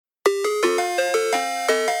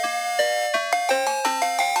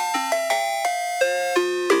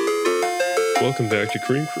Welcome back to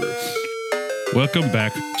Cream Crew. Welcome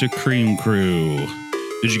back to Cream Crew.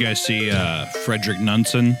 Did you guys see Frederick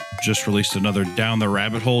Nunson just released another Down the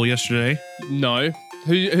Rabbit Hole yesterday? No.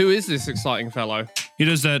 Who is this exciting fellow? He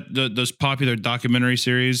does those popular documentary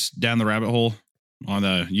series, Down the Rabbit Hole, on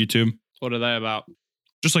YouTube. What are they about?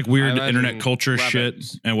 Just like weird internet culture rabbits. shit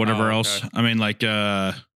and whatever else. I mean, like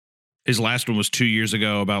his last one was 2 years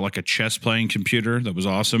ago about like a chess playing computer that was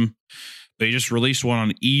awesome. They just released one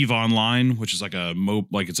on EVE Online, which is like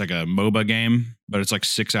it's like a MOBA game, but it's like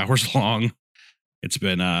 6 hours long. It's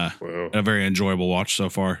been a very enjoyable watch so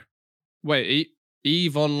far. Wait,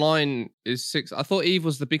 EVE Online is 6. I thought EVE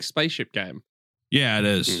was the big spaceship game. Yeah, it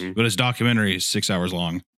is. But his documentary is 6 hours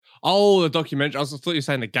long. Oh, the documentary. I thought you were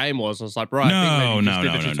saying the game was. I was like, right. No,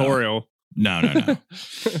 the tutorial. No.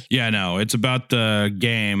 Yeah, no. It's about the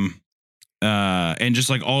game and just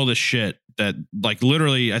like all the shit that like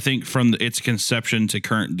literally I think from its conception to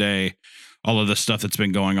current day, all of the stuff that's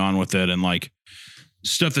been going on with it and like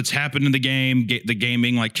stuff that's happened in the game, the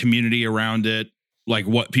gaming like community around it, like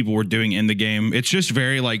what people were doing in the game. It's just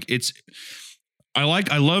very like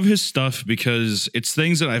I love his stuff because it's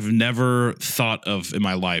things that I've never thought of in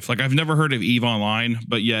my life. Like I've never heard of EVE Online,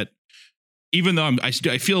 but yet even though I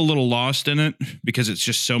feel a little lost in it because it's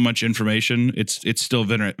just so much information, it's still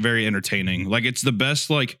very entertaining. Like it's the best,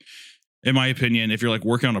 like in my opinion, if you're like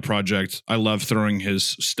working on a project, I love throwing his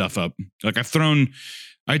stuff up. Like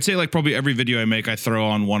I'd say like probably every video I make, I throw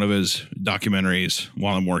on one of his documentaries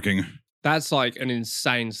while I'm working. That's like an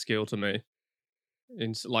insane skill to me.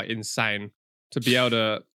 Insane to be able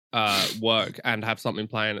to work and have something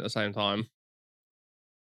playing at the same time.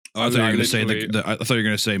 Oh, I thought you were going to say I thought you were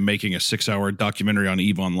going to say making a 6-hour documentary on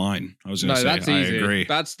EVE Online. I was going to say that's easy. I agree.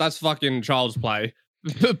 That's fucking child's play.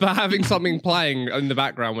 But having something playing in the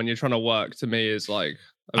background when you're trying to work to me is like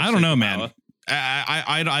I don't know, man.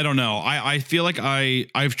 I don't know. I feel like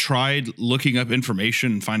I've tried looking up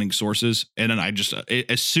information and finding sources, and then I just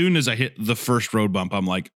as soon as I hit the first road bump, I'm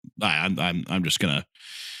like, I'm just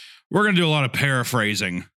we're gonna do a lot of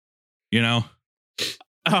paraphrasing, you know.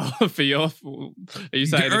 Oh, are you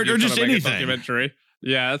saying or just anything? Documentary?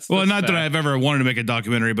 Yeah, that's not fair. that I've ever wanted to make a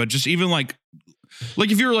documentary, but just even like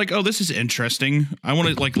if you're like, oh, this is interesting, I want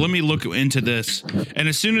to like let me look into this, and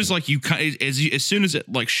as soon as like as soon as it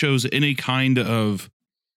like shows any kind of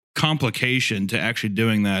complication to actually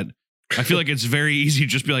doing that, I feel like it's very easy to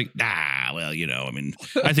just be like, well, you know, I mean,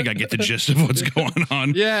 I think I get the gist of what's going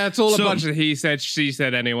on. Yeah, it's all a bunch of he said, she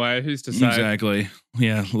said anyway. Who's to say? Exactly.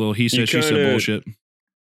 Yeah, a little he said, she said bullshit.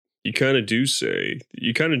 You kind of do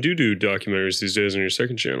documentaries these days on your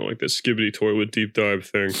second channel, like that Skibbity Toilet Deep Dive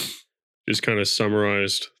thing. Just kind of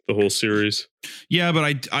summarized the whole series. Yeah,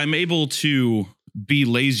 but I'm able to be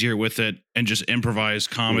lazier with it and just improvise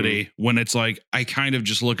comedy when it's like I kind of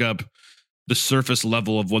just look up the surface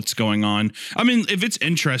level of what's going on. I mean, if it's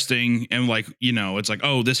interesting and like, you know, it's like,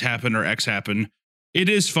 oh, this happened or X happened, it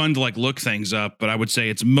is fun to like look things up, but I would say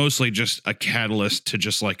it's mostly just a catalyst to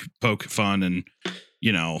just like poke fun and,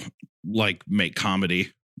 you know, like make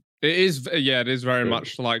comedy. It is very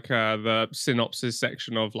much like the synopsis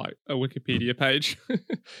section of like a Wikipedia page.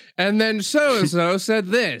 And then so-and-so said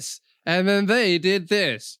this, and then they did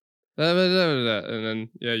this. And then,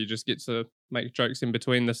 yeah, you just get to make jokes in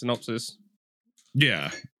between the synopsis.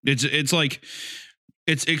 Yeah, it's like,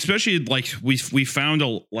 it's especially like we found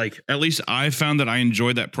at least I found that I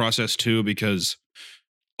enjoyed that process too, because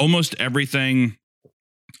almost everything,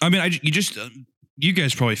 I mean, you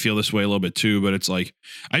guys probably feel this way a little bit too, but it's like,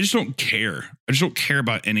 I just don't care. I just don't care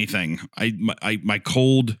about anything. My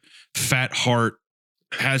cold, fat heart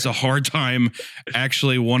has a hard time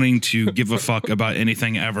actually wanting to give a fuck about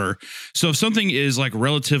anything ever. So if something is like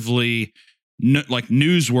relatively like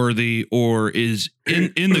newsworthy or is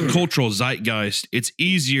in the cultural zeitgeist, it's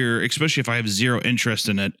easier, especially if I have zero interest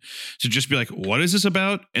in it, to just be like, what is this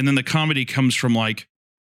about? And then the comedy comes from like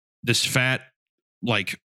this fat,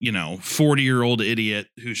 like, you know, 40-year-old idiot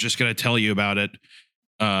who's just going to tell you about it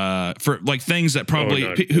for like things that probably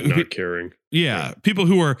not caring. Yeah, people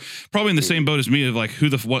who are probably in the same boat as me of like,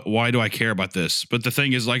 why do I care about this? But the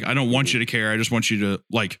thing is, like, I don't want you to care. I just want you to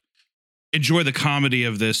like enjoy the comedy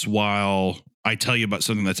of this while I tell you about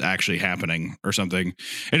something that's actually happening or something.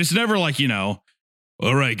 And it's never like, you know,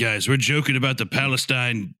 all right, guys, we're joking about the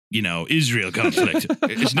Palestine, you know, Israel conflict.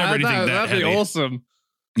 It's never anything that'd be awesome.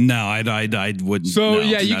 No, I wouldn't. So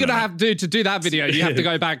you're gonna have to do that video. You have to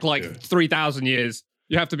go back like 3,000 years.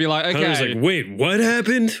 You have to be like, okay. I was like, wait, what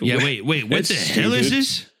happened? Yeah, wait, what the hell is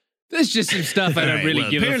this? There's just some stuff I don't really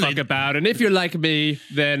give a fuck about. And if you're like me,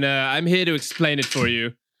 then I'm here to explain it for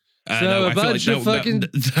you. So a bunch of fucking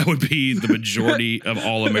that would be the majority of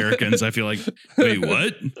all Americans. I feel like, wait,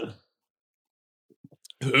 what?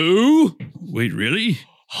 who? Wait, really?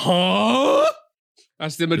 Huh?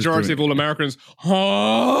 That's the majority of all Americans.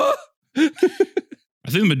 Huh? I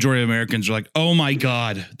think the majority of Americans are like, "Oh my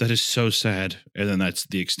god, that is so sad," and then that's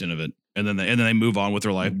the extent of it. And then they move on with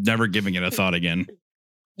their life, never giving it a thought again.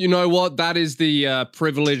 You know what? That is the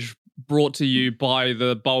privilege brought to you by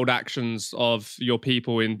the bold actions of your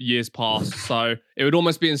people in years past. So it would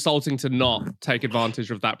almost be insulting to not take advantage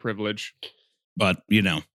of that privilege. But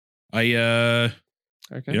Okay.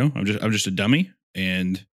 I'm just a dummy,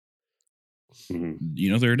 and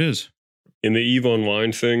there it is. In the EVE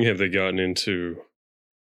Online thing, have they gotten into?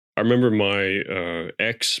 I remember my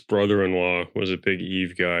ex brother-in-law was a big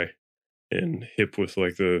EVE guy and hip with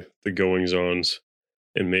like the goings-ons.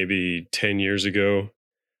 And maybe 10 years ago,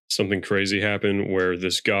 something crazy happened where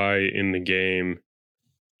this guy in the game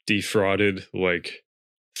defrauded like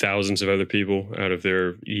thousands of other people out of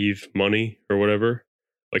their EVE money or whatever.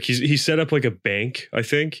 Like he set up like a bank, I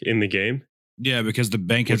think, in the game. Yeah, because the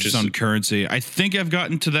bank has its own currency. I think I've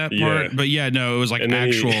gotten to that part, but yeah, no, it was like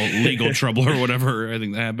actual legal trouble or whatever. I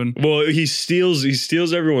think that happened. Well, he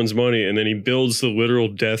steals everyone's money, and then he builds the literal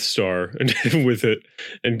Death Star with it,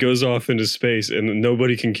 and goes off into space, and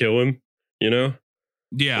nobody can kill him.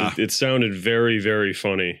 Yeah, it sounded very, very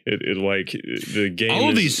funny. The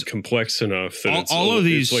game is complex enough that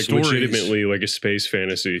it's like stories, legitimately like a space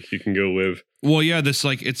fantasy you can go live. Well, yeah, it's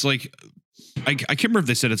like. I can't remember if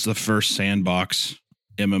they said it's the first sandbox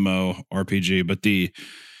MMO RPG, but the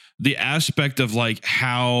aspect of like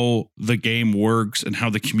how the game works and how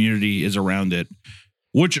the community is around it,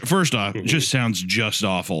 which first off just sounds just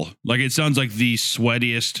awful. Like it sounds like the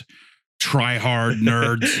sweatiest try hard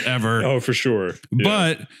nerds ever. Oh, for sure. Yeah.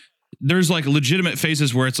 But there's like legitimate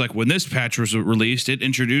phases where it's like when this patch was released, it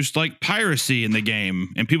introduced like piracy in the game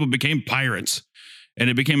and people became pirates and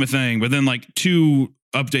it became a thing. But then like 2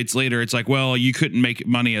 updates later, it's like, well, you couldn't make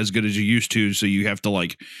money as good as you used to, so you have to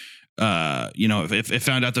like, if it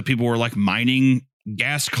found out that people were like mining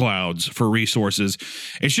gas clouds for resources.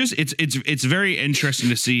 It's just it's very interesting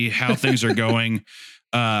to see how things are going.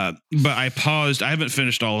 But I paused. I haven't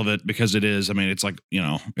finished all of it because it is. I mean, it's like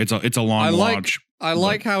it's a long launch. I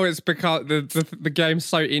like how it's become the game's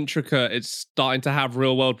so intricate. It's starting to have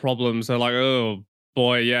real world problems. They're like, oh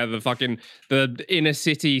boy, yeah, the inner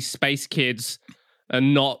city space kids are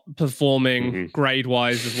not performing grade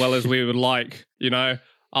wise as well as we would like.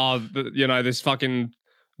 This fucking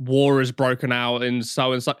war has broken out and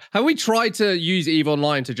so. Have we tried to use EVE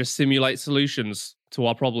Online to just simulate solutions to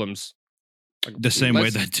our problems? Like, the same way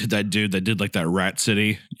that dude that did like that Rat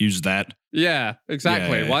City used that. Yeah,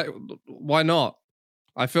 exactly. Yeah. Why not?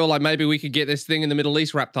 I feel like maybe we could get this thing in the Middle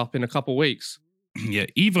East wrapped up in a couple weeks. Yeah,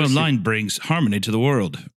 EVE Online brings harmony to the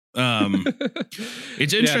world.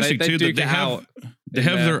 It's interesting too that they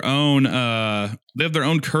have their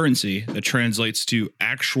own currency that translates to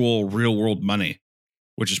actual real world money,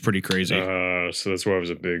 which is pretty crazy. So that's why it was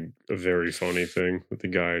a very funny thing with the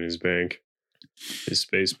guy in his bank, his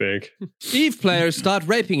space bank. EVE players start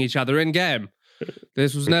raping each other in game.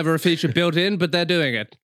 This was never a feature built in, but they're doing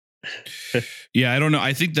it. Yeah, I don't know.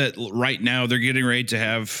 I think that right now they're getting ready to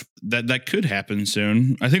have that could happen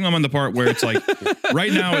soon. I think I'm on the part where it's like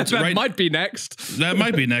right now it's that might be next. That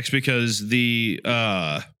might be next because the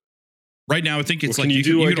right now I think it's you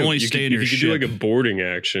can only stay in your ship. You could do like a boarding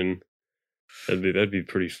action. That'd be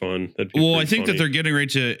pretty fun. I think that they're getting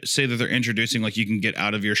ready to say that they're introducing like you can get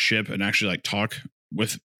out of your ship and actually like talk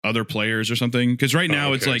with other players or something, because right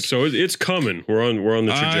now it's like, so it's coming. We're on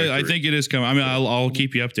the trajectory. I think it is coming. I mean, I'll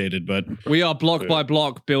keep you updated, but we are block by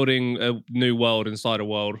block building a new world inside a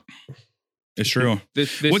world. It's true.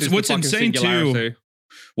 What's insane too?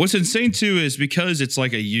 What's insane too is because it's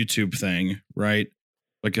like a YouTube thing, right?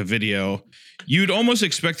 Like a video. You'd almost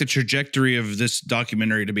expect the trajectory of this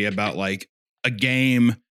documentary to be about like a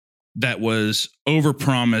game that was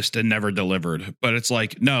overpromised and never delivered, but it's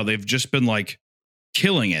like no, they've just been like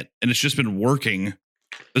killing it, and it's just been working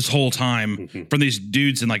this whole time from these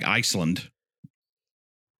dudes in like Iceland.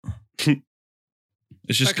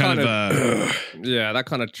 It's just that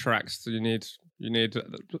kind of tracks. You need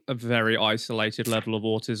a very isolated level of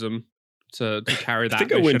autism to carry that.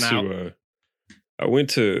 I went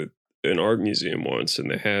to an art museum once, and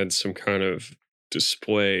they had some kind of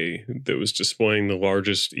display that was displaying the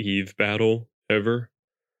largest EVE battle ever.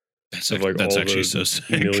 That's actually so sick.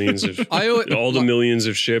 Millions of all the millions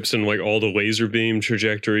of ships and like all the laser beam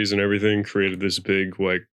trajectories and everything created this big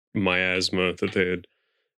like miasma that they had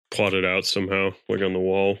plotted out somehow, like on the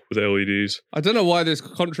wall with LEDs. I don't know why this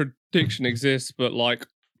contradiction exists, but like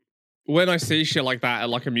when I see shit like that at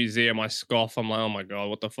like a museum, I scoff. I'm like, oh my god,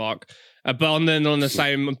 what the fuck? But then on the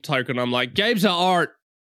same token, I'm like, games are art.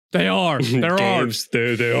 They are. They're Games,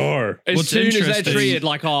 they are. As What's soon as they're interesting- treated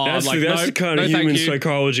like, oh, That's, I'm like, that's no, the kind of no, thank human you.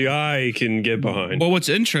 psychology I can get behind. Well, what's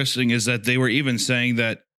interesting is that they were even saying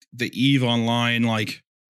that the EVE Online, like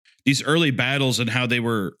these early battles and how they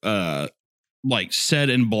were like said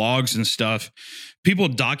in blogs and stuff, people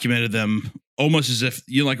documented them almost as if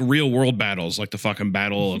like real world battles, like the fucking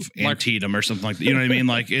Battle of Like- Antietam or something like that. You know what I mean?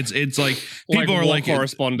 Like it's like people are war like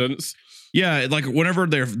correspondence. yeah, like whenever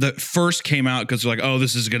the first came out, because they're like, oh,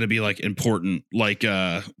 this is going to be like important. Like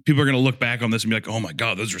people are going to look back on this and be like, oh my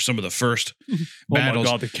god, those are some of the first battles.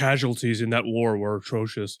 the casualties in that war were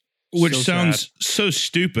atrocious. Which So sounds so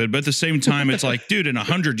stupid, but at the same time, it's like, dude, in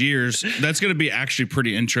 100 years, that's going to be actually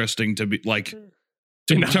pretty interesting to be like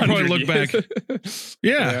to probably look back.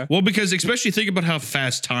 Yeah. Well, because especially think about how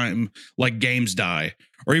fast time like games die,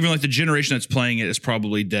 or even like the generation that's playing it is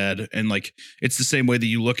probably dead. And like it's the same way that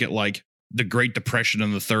you look at like the Great Depression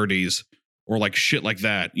in the 30s or like shit like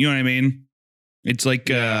that. You know what I mean? It's like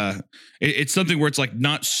it's something where it's like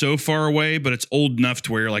not so far away, but it's old enough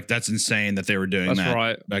to where you're like, that's insane that they were doing That's that.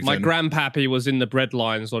 right. back My then. grandpappy was in the bread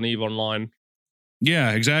lines on EVE Online.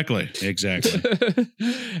 Yeah, exactly.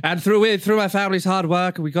 And through my family's hard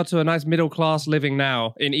work, we got to a nice middle class living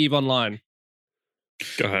now in EVE Online.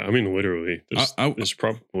 God, I mean, literally, I- there's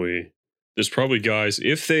probably guys,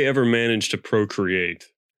 if they ever manage to procreate,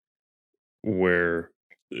 where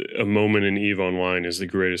a moment in EVE Online is the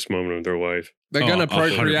greatest moment of their life. They're Oh, gonna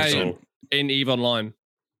 100%. procreate in EVE Online.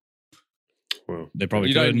 Well, They probably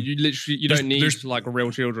You could. don't. You literally. You There's- don't need there's- like real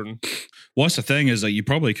children. Well, that's the thing is that you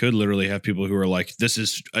probably could literally have people who are like, "This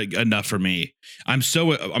is enough for me. I'm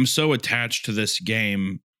so attached to this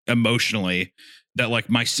game emotionally that like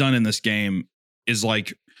my son in this game is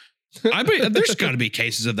like." I mean, there's got to be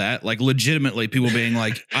cases of that, like legitimately people being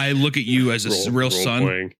like, "I look at you as a real son."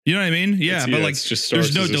 playing. You know what I mean? Yeah, but like, it just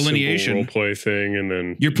there's starts no as a simple delineation. role play thing, and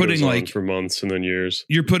then You're it putting, goes on like- for months and then years.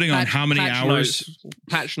 you're putting on Patch- how many patch hours? Notes,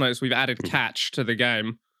 patch notes. We've added catch to the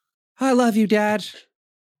game. I love you, Dad.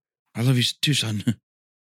 I love you too, son.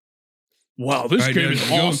 Wow, this Alright, game Dad, is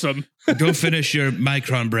go- awesome. Go finish your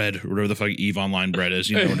micron bread, or whatever the fuck EVE Online bread is.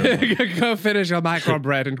 You know what I'm talking Go finish your micron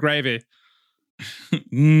bread and gravy.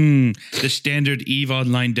 the standard EVE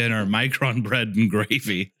Online dinner, micron bread and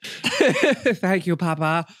gravy. Thank you,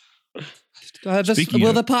 Papa. Speaking Will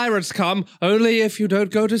of- the pirates come? Only if you don't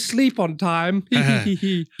go to sleep on time.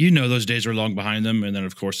 You know those days are long behind them, and then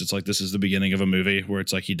of course it's like this is the beginning of a movie where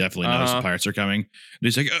it's like he definitely knows the Uh-huh. pirates are coming, and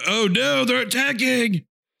he's like, "Oh no, they're attacking!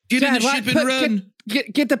 Get in the ship and run!"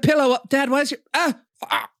 Get the pillow up, Dad. Where's your Yeah,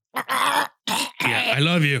 I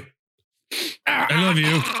love you. I love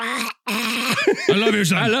you. I love you,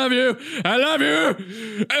 son. I love you. I love you.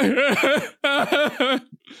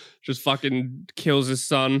 Just fucking kills his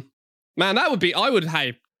son. Man, that would be. I would.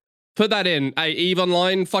 Hey, put that in. Hey, EVE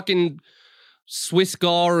Online, fucking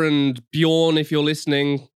Swissgar and Bjorn, if you're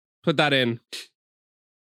listening, put that in.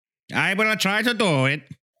 I will try to do it.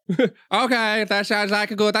 Okay, that sounds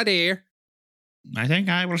like a good idea. I think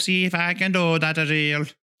I will see if I can do that real.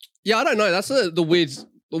 Yeah, I don't know. That's the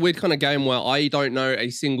weird kind of game where I don't know a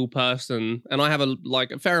single person, and I have a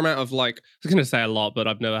fair amount of I was gonna say a lot, but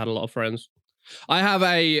I've never had a lot of friends. I have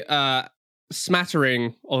a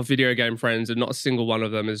smattering of video game friends, and not a single one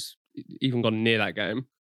of them has even gone near that game.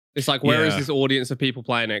 It's like, where is Yeah. this audience of people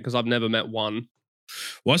playing it? Because I've never met one.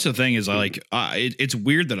 Well, that's the thing is, it's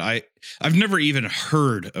weird that I've never even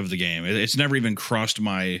heard of the game. It's never even crossed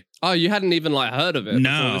my. Oh, you hadn't even heard of it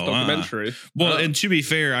No, before this documentary. Well, Oh. and to be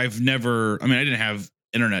fair, I didn't have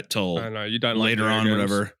internet till I know you don't later like on, video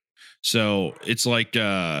games. whatever. So it's like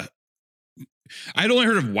I'd only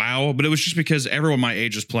heard of WoW, but it was just because everyone my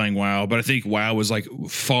age was playing WoW. But I think WoW was like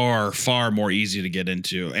far, far more easy to get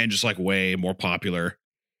into and just like way more popular.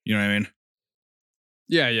 You know what I mean?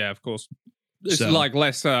 Yeah, of course. It's So-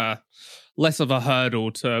 less of a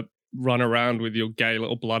hurdle to run around with your gay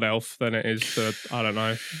little blood elf than it is to, I don't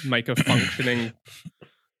know, make a functioning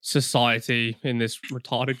society in this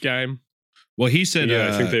retarded game. Well, he said,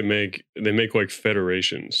 Yeah, I think they make like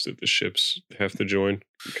federations that the ships have to join,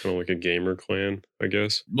 kind of like a gamer clan, I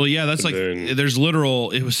guess. well, yeah, that's And like then- there's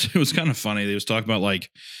literal. It was kind of funny. They was talking about like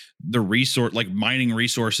the resource, like mining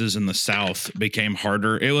resources in the South became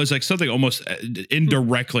harder. It was like something almost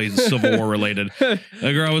indirectly Civil War related. The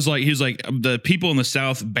girl was like, he was like, the people in the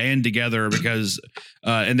South band together because,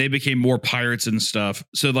 and they became more pirates and stuff.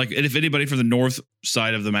 So like, if anybody from the north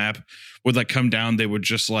side of the map would like come down, they would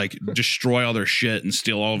just like destroy all their shit and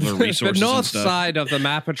steal all of their resources. The north and stuff. side of the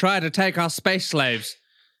map are trying to take our space slaves.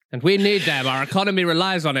 And we need them. Our economy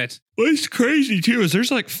relies on it. What's crazy too is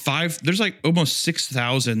there's like almost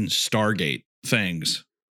 6,000 Stargate things,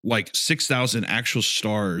 like 6,000 actual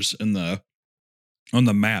stars on the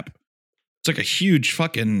map. It's like a huge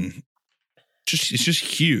fucking, it's just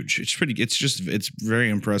huge. It's very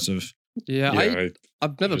impressive. Yeah,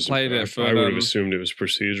 I've never played it. I would have assumed it was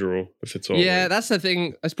procedural if it's all. Yeah, like, that's the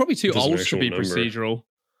thing. It's probably too There's an old to actual be number. procedural.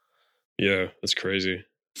 Yeah, that's crazy.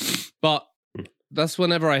 But that's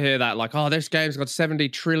whenever I hear that, like, oh, this game's got 70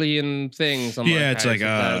 trillion things. I'm Yeah, like, it's okay, like,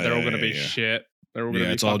 so they're all going to be yeah. shit. They're all going to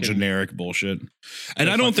be It's all fucking- generic bullshit. And It's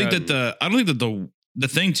I don't like think that the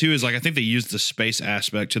thing too is like I think they use the space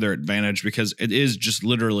aspect to their advantage because it is just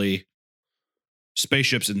literally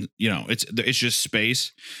spaceships and it's just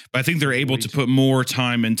space. But I think they're able to put more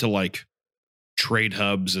time into like trade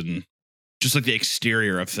hubs and just like the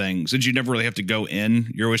exterior of things. And you never really have to go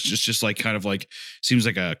in. You're always just like kind of like seems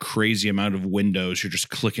like a crazy amount of windows. You're just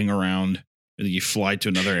clicking around and then you fly to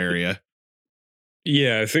another area.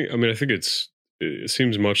 Yeah, I think it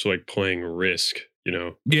seems much like playing Risk, with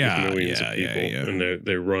millions of people, and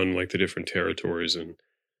they run like the different territories, and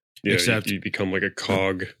Except you become like a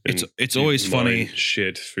cog. It's you always funny. mine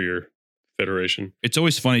shit for your federation. It's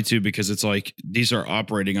always funny too because it's like these are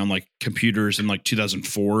operating on like computers in like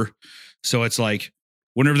 2004, so it's like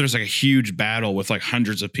whenever there's like a huge battle with like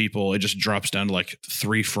hundreds of people, it just drops down to like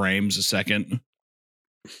 3 frames a second.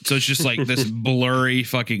 So it's just like this blurry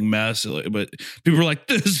fucking mess. But people are like,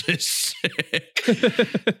 "This is sick."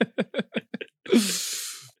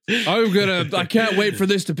 I can't wait for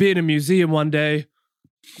this to be in a museum one day.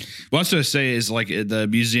 What I was going to say is like the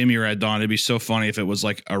museum you're at, Don, it'd be so funny if it was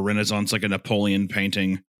like a Renaissance, like a Napoleon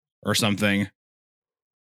painting or something.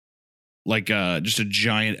 Like just a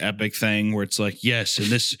giant epic thing where it's like, yes, and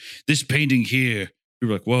this painting here,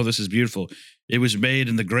 you're like, whoa, this is beautiful. It was made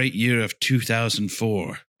in the great year of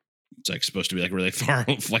 2004. It's like supposed to be like really far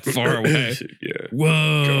away. Yeah.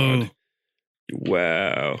 Whoa. God.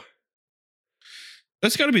 Wow.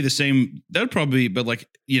 That's got to be the same. That'd probably be, but like,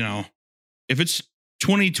 if it's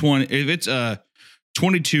 2020, if it's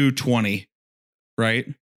 2220, right?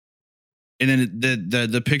 And then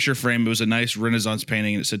the picture frame, it was a nice Renaissance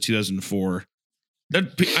painting and it said 2004.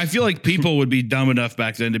 I feel like people would be dumb enough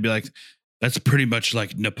back then to be like, that's pretty much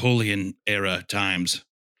like Napoleon era times.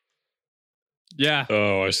 Yeah.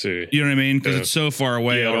 Oh, I see. You know what I mean? Because Yeah. it's so far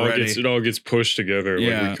away already. It all gets pushed together.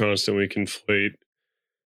 Yeah. Like we constantly conflate,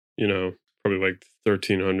 probably like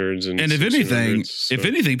 1300s and And if 1600s, so.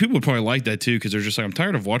 anything, people would probably like that too, because they're just like, I'm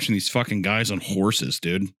tired of watching these fucking guys on horses,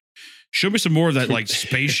 dude. Show me some more of that like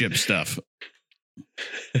spaceship stuff.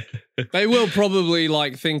 They will probably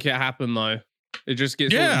like think it happened though. It just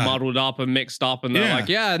gets all muddled up and mixed up, and they're like,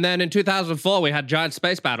 yeah. And then in 2004 we had giant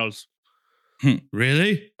space battles.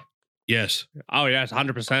 Really? Yes. Oh yes,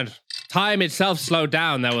 100%. Time itself slowed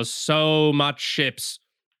down. There was so much ships.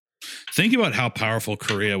 Think about how powerful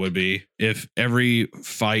Korea would be if every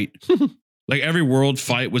fight, like every world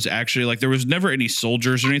fight, was actually like there was never any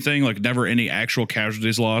soldiers or anything, like never any actual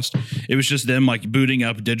casualties lost. It was just them like booting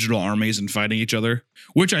up digital armies and fighting each other,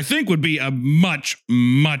 which I think would be a much,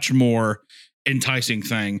 much more enticing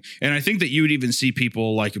thing. And I think that you would even see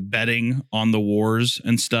people like betting on the wars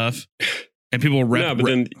and stuff, and people but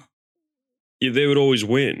then they would always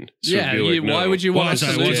win. So Yeah, it'd be like, why no. would you want us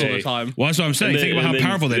to Well, lose all okay. the time? Well, that's what I'm saying. Think about how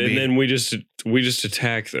powerful they'd be. And then we just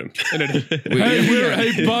attack them.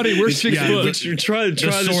 Hey, buddy, we're 6 Yeah, foot. Let's try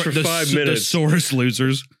this for 5 minutes. The sorest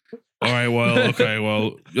losers. All right, well, okay,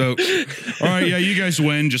 well, all right, yeah, you guys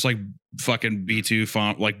win. Just like fucking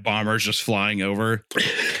B-2 like bombers just flying over.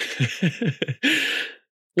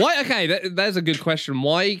 Why? Okay, that's a good question.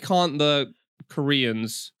 Why can't the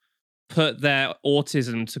Koreans put their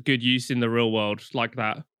autism to good use in the real world like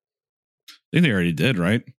that? I think they already did,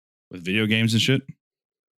 right? With video games and shit.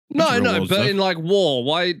 That's real No, world but stuff. in like war,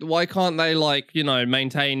 why can't they like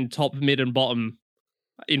maintain top, mid, and bottom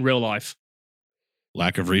in real life?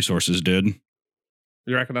 Lack of resources, dude.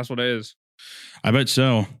 You reckon that's what it is? I bet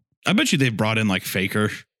so. I bet you they brought in like Faker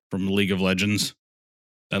from League of Legends.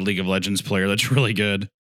 That League of Legends player that's really good.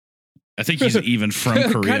 I think he's even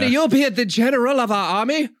from Korea. Can you be the general of our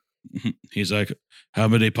army? He's like, how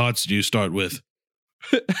many pots do you start with?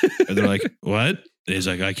 And they're like, what? And he's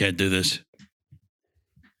like, I can't do this.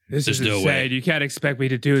 This There's is no insane. way. You can't expect me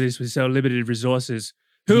to do this with so limited resources.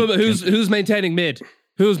 Who's maintaining mid?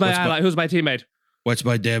 Who's my What's my- ally? Who's my teammate? What's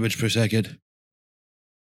my damage per second?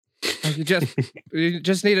 Like, you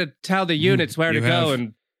just need to tell the units where You to go have-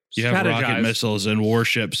 and You have rocket strategize. missiles and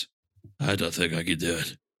warships. I don't think I could do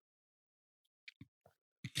it.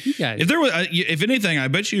 You guys. If there was, if anything, I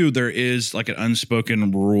bet you there is like an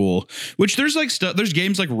unspoken rule. Which there's like stuff. There's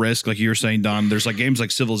games like Risk, like you were saying, Don. There's like games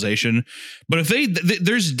like Civilization. But if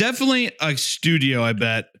there's definitely a studio, I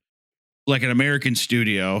bet, like an American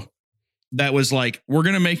studio, that was like, we're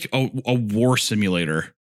gonna make a war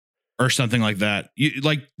simulator or something like that.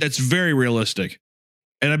 Like that's very realistic.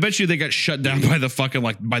 And I bet you they got shut down by the fucking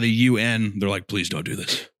by the UN. They're like, please don't do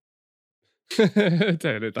this.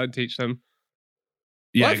 Don't teach them.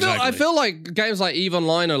 Yeah, Well, exactly. I feel like games like EVE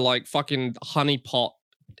Online are like fucking honeypot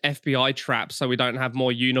FBI traps, so we don't have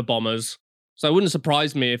more Unabombers. So it wouldn't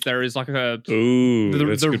surprise me if there is like Ooh,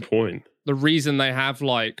 that's a good point. the reason they have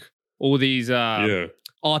like all these Yeah.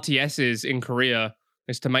 RTSs in Korea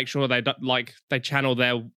is to make sure they channel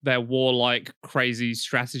their warlike crazy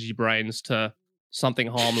strategy brains to something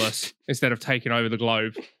harmless instead of taking over the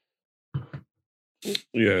globe.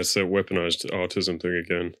 Yeah, it's that weaponized autism thing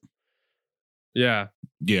again. Yeah.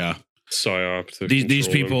 Yeah. PSYOP to These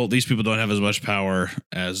control them. people don't have as much power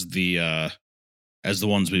as the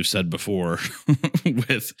ones we've said before,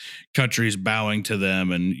 with countries bowing to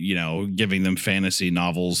them and, you know, giving them fantasy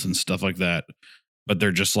novels and stuff like that. But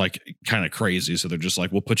they're just like kind of crazy. So they're just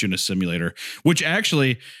like, we'll put you in a simulator, which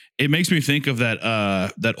actually it makes me think of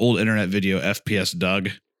that old internet video, FPS Doug,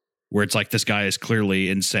 where it's like this guy is clearly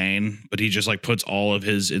insane, but he just like puts all of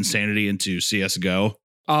his insanity into CSGO.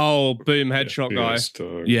 Oh, boom, headshot guy. Yes,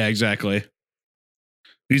 dog. Yeah, exactly.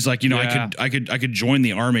 He's like, you know, Yeah. I could join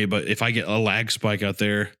the army, but if I get a lag spike out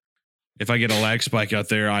there,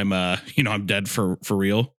 I'm I'm dead for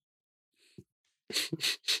real.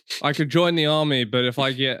 I could join the army, but if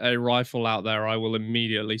I get a rifle out there, I will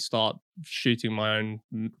immediately start shooting my own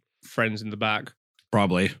friends in the back.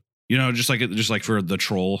 Probably. You know, just like for the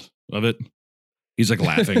troll of it. He's like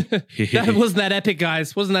laughing. That wasn't that epic,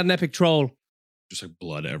 guys. Wasn't that an epic troll? Just like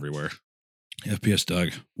blood everywhere. FPS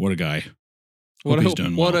Doug, what a guy. What Hope he's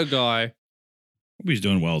doing well. a guy. Hope he's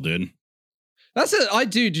doing well, dude. That's it.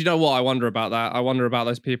 Do you know what I wonder about that? I wonder about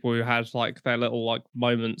those people who had like their little like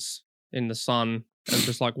moments in the sun and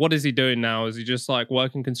just like, what is he doing now? Is he just like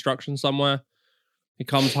working construction somewhere? He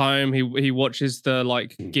comes home, he watches the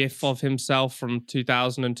like gif of himself from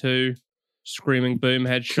 2002 screaming boom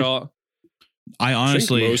headshot. I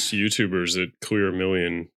honestly, I think most YouTubers that clear 1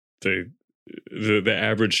 million, the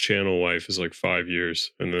average channel life is like 5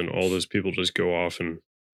 years, and then all those people just go off and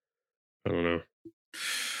I don't know.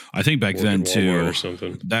 I think back work then at Walmart too, or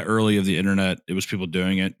something. that early of the internet, it was people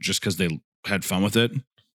doing it just because they had fun with it.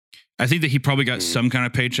 I think that he probably got some kind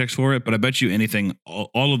of paychecks for it, but I bet you anything,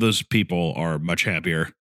 all of those people are much happier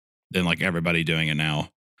than like everybody doing it now.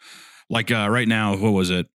 Like right now, what was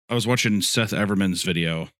it? I was watching Seth Everman's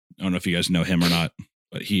video. I don't know if you guys know him or not,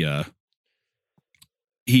 but he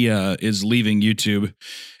is leaving YouTube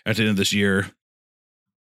at the end of this year,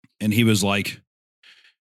 and he was like,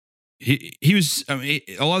 he was. I mean,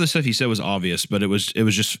 a lot of the stuff he said was obvious, but it was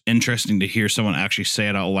just interesting to hear someone actually say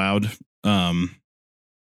it out loud.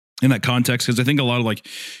 In that context, because I think a lot of like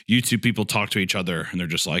YouTube people talk to each other and they're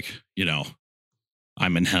just like, you know,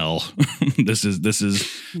 I'm in hell. this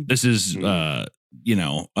is you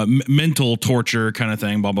know, a mental torture kind of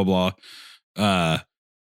thing, blah blah blah.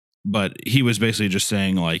 But he was basically just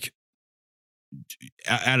saying like,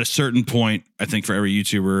 at a certain point, I think for every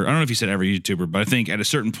YouTuber, I don't know if he said every YouTuber, but I think at a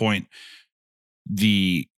certain point,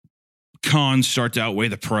 the cons start to outweigh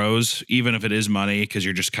the pros, even if it is money, because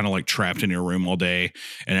you're just kind of like trapped in your room all day,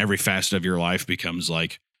 and every facet of your life becomes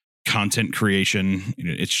like content creation.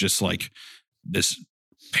 It's just like this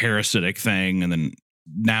parasitic thing. And then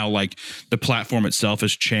now like the platform itself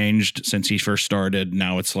has changed since he first started.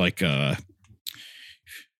 Now it's like the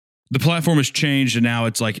platform has changed, and now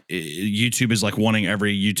it's like YouTube is like wanting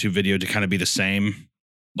every YouTube video to kind of be the same,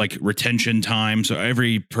 like retention time. So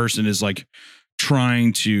every person is like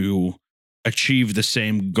trying to achieve the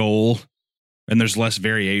same goal, and there's less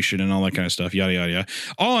variation and all that kind of stuff, yada yada yada.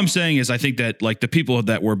 All I'm saying is I think that like the people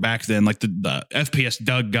that were back then, like the FPS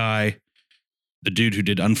Doug guy, the dude who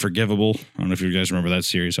did Unforgivable, I don't know if you guys remember that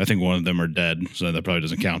series. I think one of them are dead, so that probably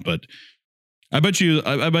doesn't count, but I bet you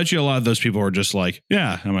a lot of those people are just like,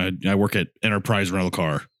 yeah, I work at Enterprise Rental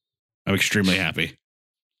Car, I'm extremely happy.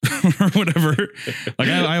 Or whatever. Like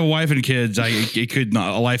I have a wife and kids.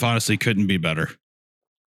 Life honestly couldn't be better.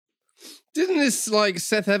 Didn't this like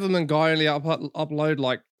Seth Everman guy only upload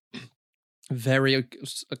like very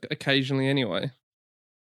occasionally anyway?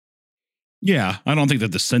 Yeah, I don't think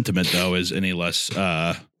that the sentiment though is any less.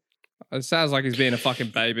 It sounds like he's being a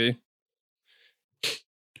fucking baby.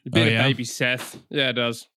 You're being a baby, Seth. Yeah, it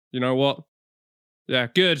does. You know what? Yeah,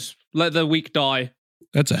 good. Let the weak die.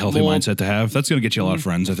 That's a healthy More- mindset to have. That's going to get you a lot of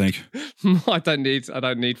friends, I think. I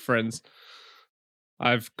don't need friends.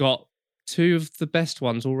 I've got 2 of the best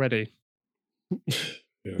ones already.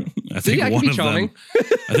 Yeah. I See, think I can one be of charming.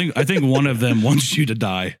 them. I think one of them wants you to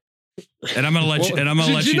die. And I'm gonna let you. And I'm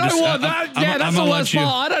gonna let you you. know just- what? I'm That's gonna the let worst you-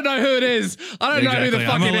 part. I don't know who it is. I don't know who the Exactly.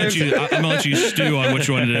 fuck I'm gonna it let is. you. I'm gonna let you stew on which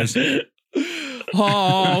one it is.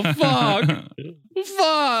 Oh fuck!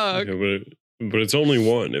 Fuck! Yeah, but it's only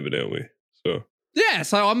one, evidently. So Yeah,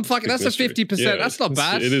 so I'm fucking. That's a mystery. 50%. Yeah, that's not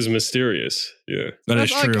bad. It is mysterious. Yeah. That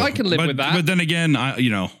is I- true. I can live but, with that. But then again,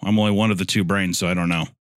 I'm only one of the 2 brains, so I don't know.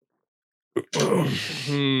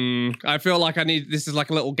 I feel like this is like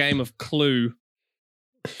a little game of Clue.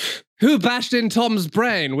 Who bashed in Tom's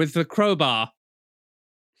brain with the crowbar?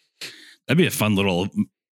 That'd be a fun little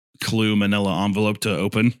Clue manila envelope to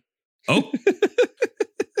open. Oh,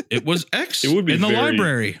 it was X It would be in the very-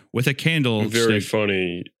 library with a candle. Very stick.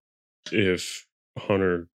 funny if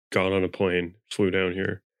Hunter got on a plane, flew down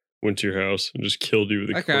here, went to your house, and just killed you with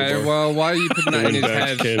a Okay, crowbar. well, why are you putting that and in went his back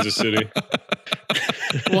head? to Kansas City.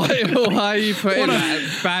 Why are you putting What a-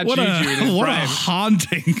 that bad What juju in his a brain?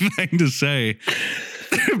 haunting thing to say.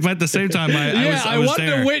 But at the same time, I was wonder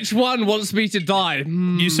there. which one wants me to die.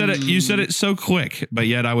 You said it so quick, but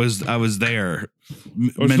yet I was there.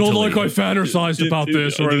 It's not mentally. like I fantasized about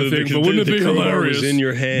this or anything, but wouldn't it be crowbar hilarious? was in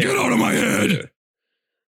your head. Get out of my head!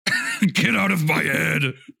 Get out of my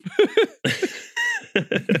head!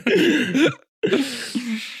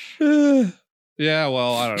 Yeah,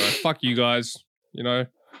 well, I don't know. Fuck you guys. You know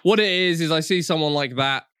what it is I see someone like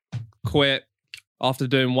that quit after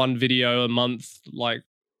doing 1 video a month. Like,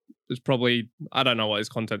 it's probably, I don't know what his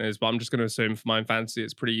content is, but I'm just going to assume for my own fantasy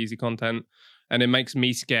it's pretty easy content, and it makes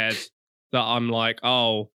me scared that I'm like,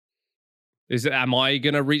 oh, am I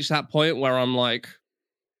going to reach that point where I'm like,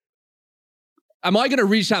 am I going to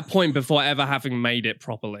reach that point before ever having made it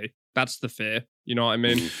properly? That's the fear. You know what I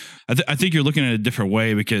mean? I think you're looking at it a different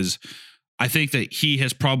way, because I think that he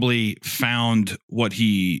has probably found what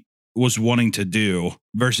he was wanting to do,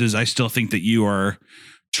 versus I still think that you are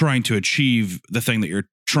trying to achieve the thing that you're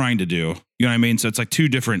trying to do. You know what I mean? So it's like 2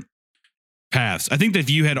 different paths. I think that if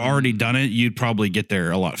you had already done it, you'd probably get there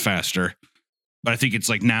a lot faster. But I think it's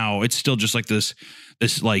like now it's still just like this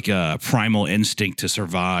like primal instinct to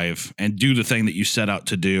survive and do the thing that you set out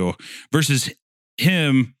to do, versus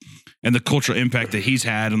him and the cultural impact that he's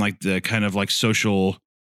had and like the kind of like social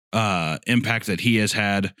impact that he has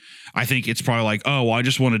had. I think it's probably like, oh, well, I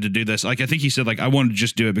just wanted to do this. Like, I think he said like, I wanted to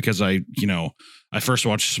just do it because I first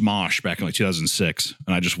watched Smosh back in like 2006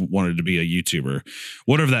 and I just wanted to be a YouTuber,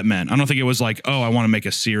 whatever that meant. I don't think it was like, oh, I want to make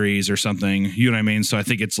a series or something. You know what I mean? So I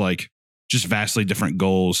think it's like just vastly different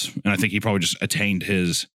goals. And I think he probably just attained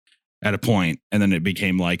his at a point, and then it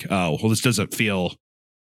became like, oh, well, this doesn't feel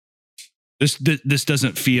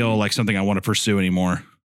like something I want to pursue anymore.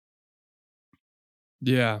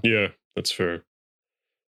 Yeah. Yeah, that's fair.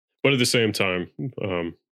 But at the same time,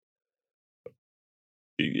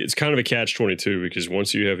 it's kind of a catch-22, because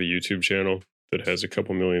once you have a YouTube channel that has a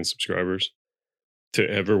couple million subscribers, to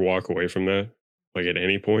ever walk away from that, like at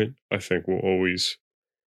any point, I think will always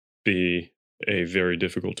be a very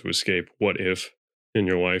difficult to escape what if in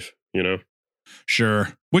your life, you know?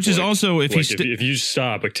 Sure. Which is Like- also if Like he if you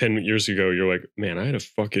stop like 10 years ago, you're like, man, I had a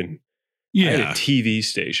yeah, TV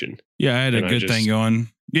station. yeah, I had a and I good just- thing going.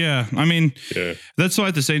 Yeah, I mean, Yeah. that's why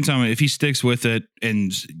at the same time, if he sticks with it,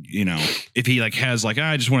 and if he like has like,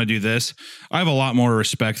 I just want to do this, I have a lot more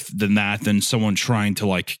respect than someone trying to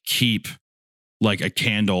like keep like a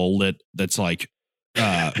candle lit that's like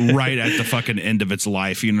right at the fucking end of its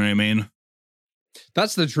life. You know what I mean?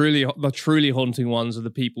 That's the truly haunting ones, are the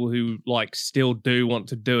people who like still do want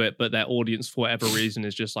to do it, but their audience for whatever reason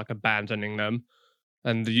is just like abandoning them,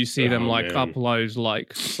 and you see them Oh, like man. upload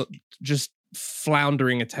like just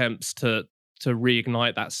floundering attempts to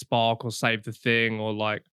reignite that spark or save the thing, or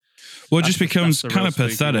like, Well, it That's just the- becomes that's the kind real of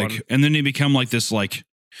spooky pathetic, one. and then you become like this like.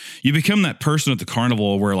 You become that person at the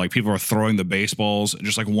carnival where like people are throwing the baseballs and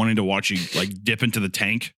just like wanting to watch you like dip into the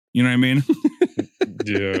tank. You know what I mean?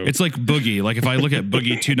 Yeah. It's like Boogie. Like if I look at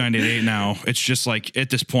Boogie 298 now, it's just like at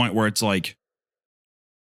this point where it's like,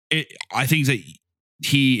 I think that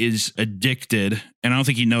he is addicted, and I don't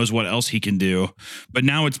think he knows what else he can do. But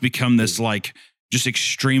now it's become this like just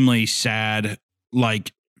extremely sad,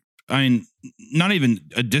 like, I mean, not even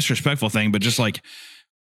a disrespectful thing, but just like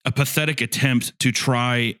a pathetic attempt to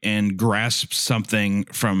try and grasp something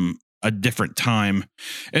from a different time.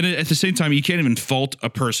 And at the same time, you can't even fault a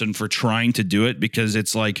person for trying to do it, because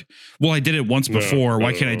it's like, well, I did it once No, before.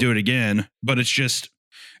 Why no, can't I no. do it again? But it's just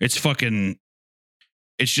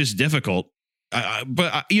difficult.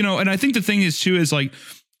 you know, and I think the thing is too is like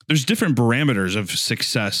there's different parameters of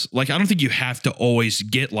success. Like I don't think you have to always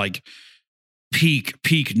get like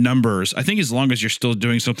peak numbers. I think as long as you're still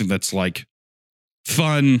doing something that's like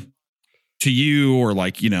fun to you, or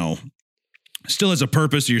like, you know, still has a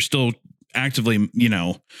purpose, you're still actively, you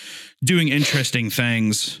know, doing interesting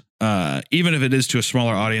things, even if it is to a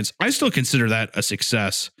smaller audience, I still consider that a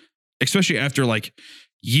success, especially after like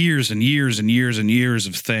years and years and years and years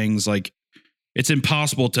of things. Like it's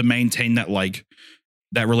impossible to maintain that, like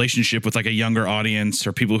that relationship with like a younger audience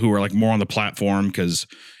or people who are like more on the platform. Because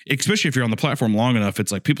especially if you're on the platform long enough,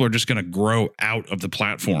 it's like people are just going to grow out of the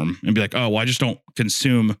platform and be like, oh, well, I just don't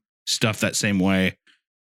consume stuff that same way,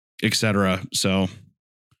 etc. So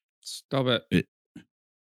stop it.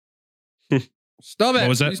 Stop it. What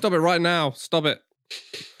was that? You stop it right now. Stop it.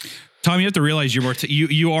 Tom, you have to realize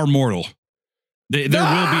you are mortal.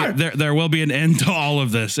 There will be an end to all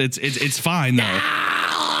of this. It's fine though.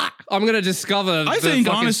 I'm gonna discover I think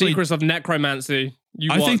honestly secrets of necromancy.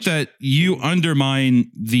 I think that you undermine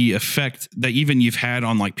the effect that even you've had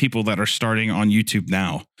on like people that are starting on YouTube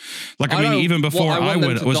now. Like I mean, even before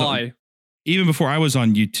I even before I was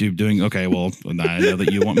on YouTube doing okay, well, I know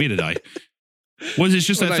that you want me to die. Was it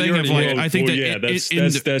just that thing of like I think that's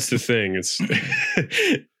the thing. It's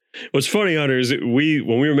what's funny, Hunter, is that when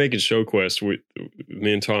we were making Show Quest,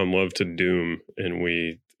 me and Tom loved to doom, and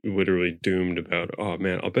we literally doomed about, oh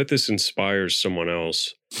man, I'll bet this inspires someone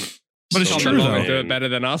else. But it's true though. Do it better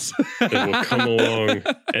than us. That will come along,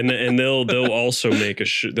 and they'll also make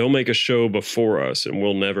they'll make a show before us, and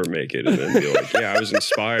we'll never make it, and then be like, yeah, I was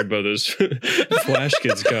inspired by those Flash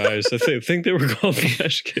Kids guys. I think they were called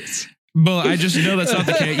Flash Kids. But I just know that's not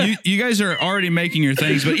the case. You guys are already making your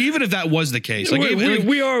things, but even if that was the case, like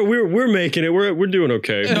we're making it. We're doing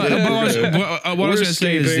okay. What I was going to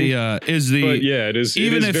say is the but yeah, it is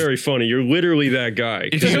very funny. You're literally that guy.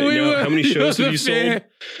 How many shows have you sold?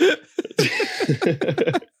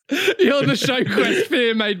 You're the Show Quest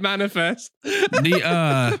fear made manifest.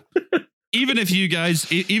 Even if your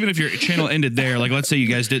channel ended there, like let's say you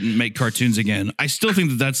guys didn't make cartoons again, I still think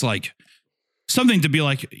that that's like something to be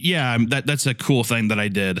like, yeah, that's a cool thing that I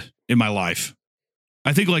did in my life.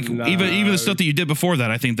 I think like even the stuff that you did before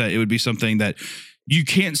that, I think that it would be something that you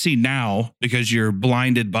can't see now because you're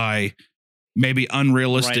blinded by maybe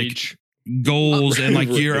unrealistic Rage. Goals and like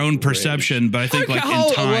your own perception. But I think like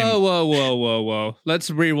in time. Whoa.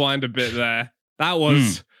 Let's rewind a bit there. That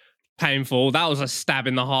was painful. That was a stab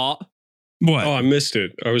in the heart. What? Oh, I missed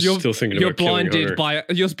it. I was still thinking about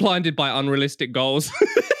you're blinded by unrealistic goals.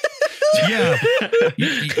 Yeah.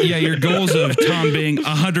 Your goals of Tom being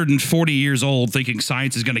 140 years old, thinking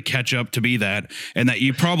science is going to catch up to be that, and that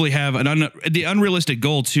you probably have the unrealistic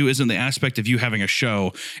goal too isn't the aspect of you having a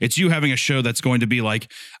show. It's you having a show that's going to be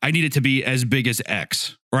like, I need it to be as big as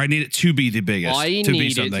X, or I need it to be the biggest. I need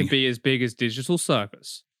it to be as big as Digital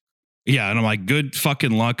Circus. Yeah, and I'm like, good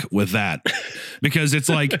fucking luck with that. Because it's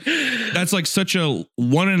like, that's like such a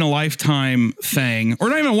one in a lifetime thing, or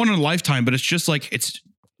not even one in a lifetime, but it's just like, it's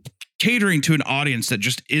catering to an audience that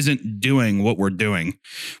just isn't doing what we're doing,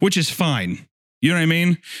 which is fine. You know what I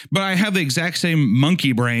mean? But I have the exact same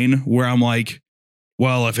monkey brain where I'm like,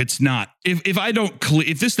 well, if it's not,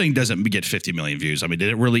 if this thing doesn't get 50 million views, I mean, did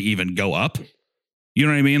it really even go up? You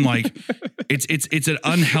know what I mean? Like it's an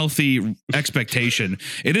unhealthy expectation.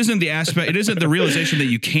 It isn't the realization that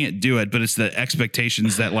you can't do it, but it's the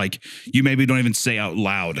expectations that like you maybe don't even say out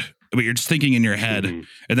loud, but you're just thinking in your head. Mm-hmm.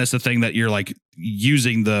 And that's the thing that you're like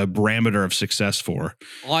using the parameter of success for.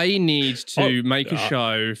 I need to make a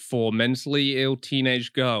show for mentally ill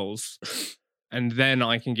teenage girls, and then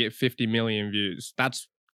I can get 50 million views. That's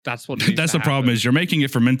what that's the problem is you're making it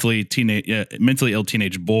for mentally ill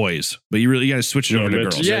teenage boys, but you got to switch it over to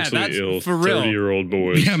girls. Yeah, that's ill, for real. 30-year-old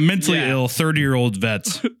boys. Yeah, mentally ill 30-year-old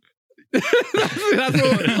vets. That's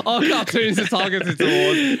what our cartoons are targeted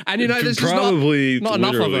towards. And you know, there's probably not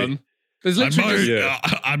enough of them. There's literally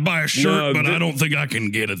I'd buy a shirt, but I don't think I can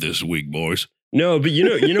get it this week, boys. No, but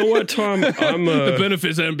you know what, Tom? The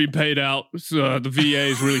benefits haven't been paid out. So the VA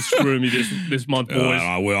is really screwing me this month, boys.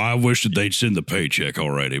 I wish that they'd send the paycheck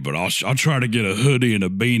already, but I'll try to get a hoodie and a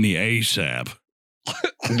beanie ASAP.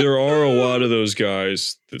 There are a lot of those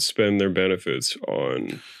guys that spend their benefits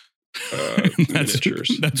on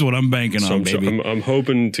miniatures. That's what I'm banking on, baby. I'm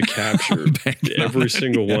hoping to capture every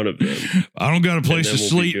single one of them. I don't got a place to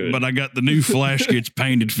sleep, but I got the new Flash Kids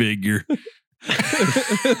painted figure.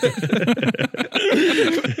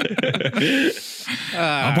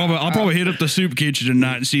 I'll probably hit up the soup kitchen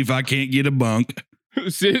tonight and see if I can't get a bunk.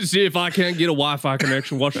 See if I can't get a Wi-Fi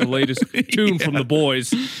connection. Watch the latest tune from the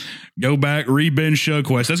boys. Go back, re-binge Show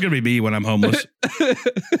Quest. That's gonna be me when I'm homeless.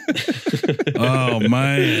 Oh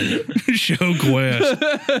man, Show Quest.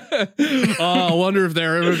 Oh, I wonder if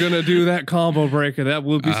they're ever gonna do that combo breaker. That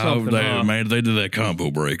would be something. Man, they did that combo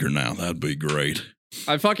breaker now. That'd be great.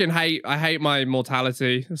 I hate my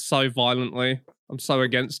mortality so violently. I'm so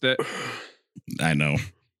against it. I know.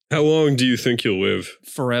 How long do you think you'll live?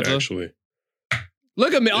 Forever. Actually,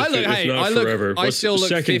 look at me. Forever. I still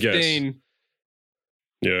look 15.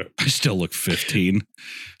 Yeah, I still look 15.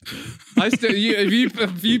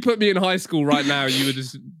 If you put me in high school right now, you would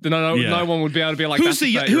just no one would be able to be like, who's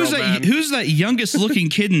that youngest looking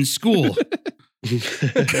kid in school?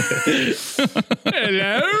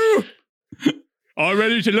 Hello, I'm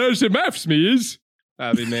ready to learn some maths, Miz.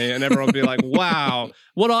 That'd be me, and everyone would be like, "Wow,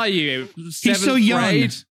 what are you? He's so young.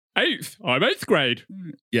 Grade? 8th. I'm 8th grade."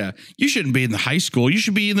 Yeah, you shouldn't be in the high school. You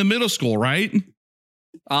should be in the middle school, right?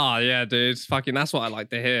 Oh, yeah, dude. Fucking, that's what I like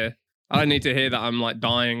to hear. I don't need to hear that I'm like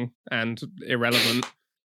dying and irrelevant.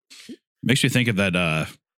 Makes me think of that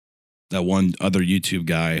one other YouTube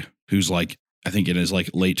guy who's like, I think in his like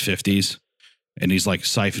late 50s, and he's like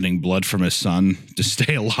siphoning blood from his son to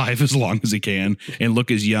stay alive as long as he can and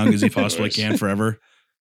look as young as he possibly can forever.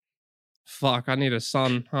 Fuck, I need a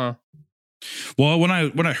son, huh? Well, when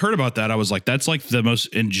I heard about that, I was like, that's like the most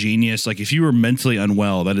ingenious. Like, if you were mentally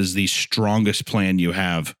unwell, that is the strongest plan you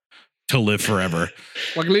have to live forever.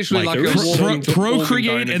 Like literally, like a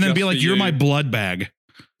procreate and then be like, you're my blood bag.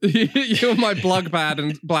 You're my blood bag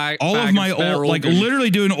and black. All of my oil, like literally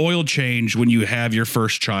do an oil change when you have your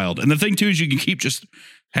first child. And the thing too is you can keep just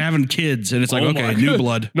having kids, and it's like, okay, new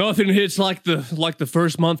blood. Nothing hits like the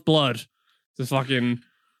first month blood. The fucking.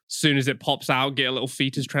 Soon as it pops out, get a little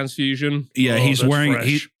fetus transfusion. Yeah, he's wearing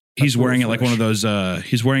he's wearing it like one of those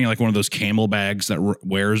he's wearing like one of those camel bags that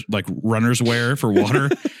wears like runners wear for water.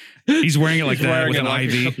 He's wearing it like that with an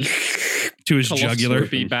IV to his jugular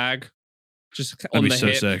bag. Just That'd on be the so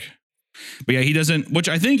hip. sick. But yeah, he doesn't. Which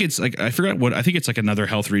I think it's like I forgot what I think it's like another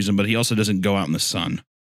health reason. But he also doesn't go out in the sun.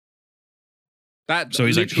 So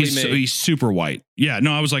he's like he's super white. Yeah,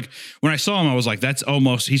 no, I was like when I saw him, I was like, that's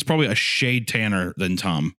almost he's probably a shade tanner than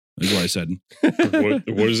Tom. Is what I said.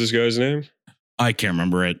 What is this guy's name? I can't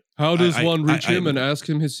remember it. How does one reach him and ask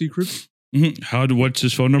him his secrets? Mm-hmm. What's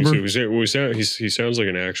his phone number? He sounds like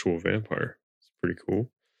an actual vampire. It's pretty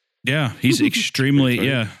cool. Yeah, he's extremely.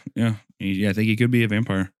 Yeah. I think he could be a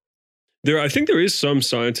vampire. I think there is some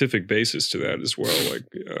scientific basis to that as well, like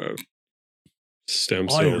stem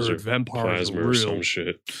cells or plasma or some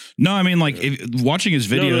shit. No, I mean like watching his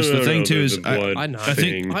videos. The thing too is I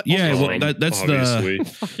think that's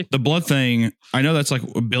the blood thing. I know that's like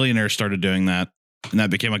billionaires started doing that, and that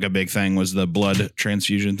became like a big thing was the blood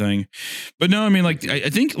transfusion thing. But no, I mean like I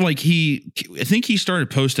think he started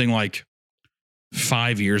posting like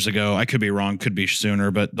 5 years ago. I could be wrong, could be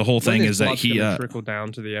sooner, but the whole thing is that he trickled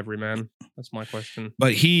down to the everyman. That's my question.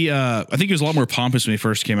 But I think he was a lot more pompous when he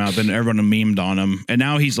first came out. Then everyone memed on him, and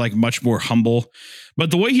now he's like much more humble.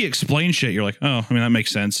 But the way he explains shit, you're like, oh, I mean that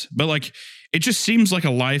makes sense. But like, it just seems like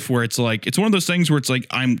a life where it's like it's one of those things where it's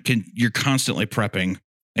like you're constantly prepping,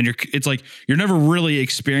 and it's like you're never really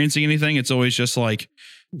experiencing anything. It's always just like.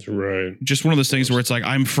 Right. Just one of those things where it's like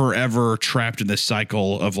I'm forever trapped in this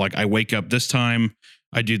cycle of like I wake up this time,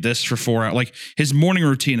 I do this for 4 hours. Like his morning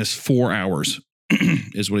routine is 4 hours,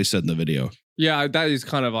 is what he said in the video. Yeah, that is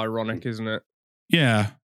kind of ironic, isn't it?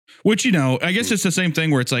 Yeah. Which, I guess it's the same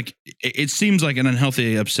thing where it's like it seems like an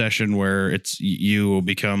unhealthy obsession where it's you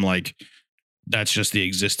become like that's just the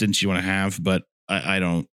existence you want to have, but I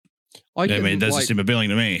don't. I mean, it doesn't seem appealing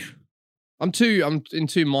to me. I'm in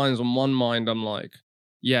two minds. On one mind, I'm like,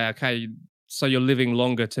 yeah, okay, so you're living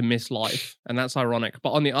longer to miss life, and that's ironic.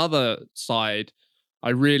 But on the other side,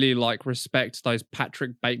 I really like respect those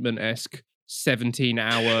Patrick Bateman-esque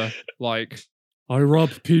 17-hour like I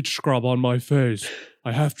rub peach scrub on my face.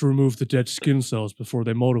 I have to remove the dead skin cells before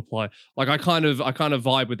they multiply. Like I kind of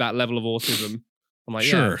vibe with that level of autism. I'm like,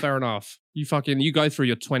 sure. Yeah, fair enough. You go through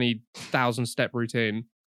your 20,000 step routine.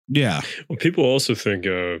 Yeah. Well, people also think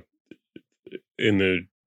in the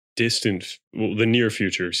the near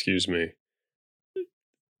future, excuse me,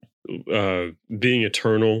 being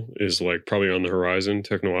eternal is like probably on the horizon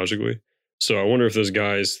technologically. So I wonder if those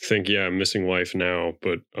guys think, yeah, I'm missing life now,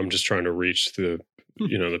 but I'm just trying to reach the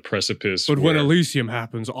precipice. But when Elysium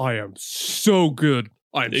happens, I am so good.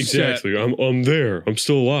 I'm exactly. Set. I'm there. I'm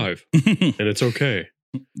still alive, and it's okay.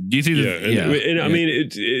 Do you think? I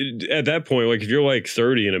mean, at that point, like if you're like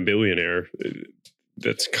 30 and a billionaire.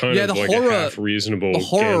 That's kind of like a half reasonable. The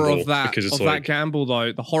horror gamble of that because it's that gamble,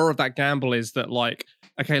 though, the horror of that gamble is that, like,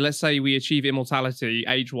 okay, let's say we achieve immortality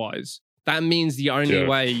age-wise, that means the only Yeah.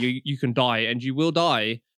 way you can die, and you will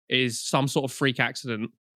die, is some sort of freak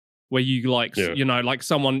accident where you like, Yeah. you know, like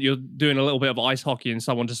someone, you're doing a little bit of ice hockey and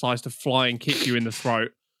someone decides to fly and kick you in the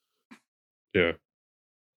throat. Yeah.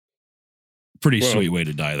 Pretty Well- sweet way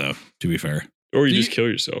to die, though. To be fair. Or you Do just you- kill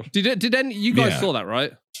yourself. Did any, you guys Yeah. saw that,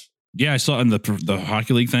 right? Yeah, I saw it in the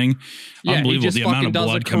hockey league thing. Yeah, he Unbelievable, just the amount fucking of does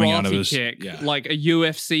blood a coming out of karate his- kick, yeah. like a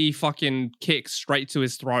UFC fucking kick straight to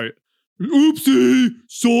his throat. Oopsie,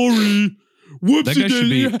 sorry.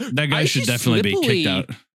 Whoopsie. That guy should definitely be kicked out.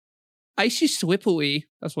 Icy Swipply.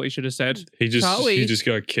 That's what he should have said. He Sorry. just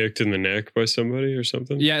got kicked in the neck by somebody or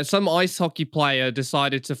something. Yeah, some ice hockey player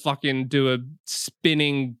decided to fucking do a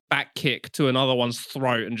spinning back kick to another one's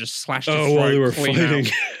throat and just slashed his Oh, throat while they were clean fighting.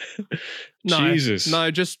 out. No, Jesus.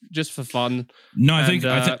 No, just for fun. No, I And, think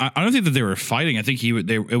I don't think that they were fighting. I think it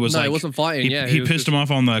was no, like he wasn't fighting. he was pissed just him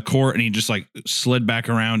off on the court and he just like slid back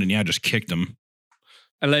around and just kicked him.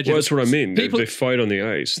 Allegedly. Well, that's what I mean. People- They fight on the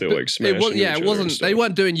ice. They like smash. It was, into yeah, each it other wasn't. and They stuff.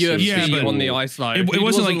 weren't doing UFC Yeah, but on the ice though. it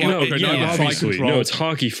wasn't like- No, okay, yeah, yeah, obviously. control. No, it's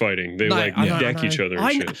hockey fighting. They No, like I know, deck I know. each other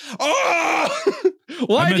I and know. shit. Oh!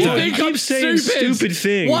 Why I do meant you that. think You I'm keep saying stupid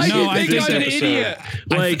things. Why do No, you I think think I'm an that- idiot?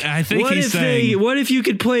 Like, I think what he's if saying. what if you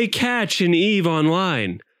could play catch in Eve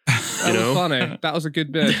online? That know? was funny. That was a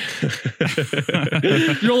good bit.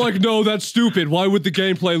 You're like, no, that's stupid. Why would the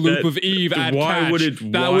gameplay loop That- of Eve add why catch? would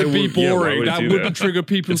it- that why would be would- yeah, why boring. would it that do wouldn't that? trigger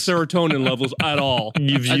people's serotonin levels at all.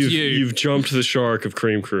 You've That's you. you've jumped the shark of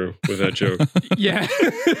Cream Crew with that joke. Yeah.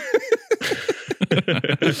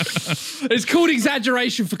 It's called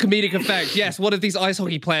exaggeration for comedic effect. Yes, what if these ice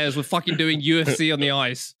hockey players were fucking doing UFC on the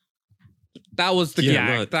ice? That was the Yeah,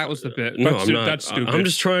 gag. not- that was the bit. No, That's I'm stu- not. That's stupid. I'm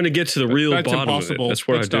just trying to get to the real That's bottom impossible. of it. That's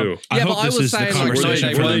what That's I do. dumb. I Yeah, hope but I this was is the saying, like, conversation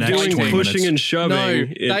no, for they the were next doing 20 pushing minutes. and shoving. No,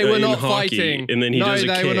 in, they were in not hockey, fighting. and then he no, does a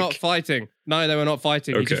they kick. were not fighting. No, they were not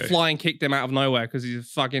fighting. He just Okay. flying kicked him out of nowhere because he's a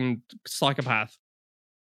fucking psychopath.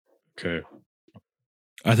 Okay.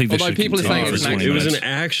 I think this Although should people are continue saying for it's 20 It was minutes. an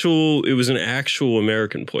actual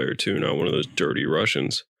American player too, not one of those dirty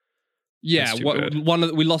Russians. Yeah, That's too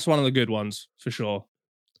bad. we lost one of the good ones for sure.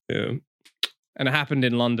 Yeah. And it happened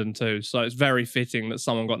in London too, so it's very fitting that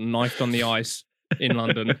someone got knifed on the ice in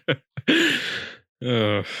London.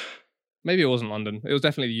 Maybe it wasn't London. It was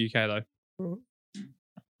definitely the UK though.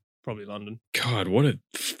 Probably London. God, what a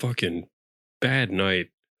fucking bad night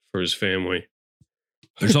for his family.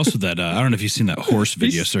 There's also that I don't know if you've seen that horse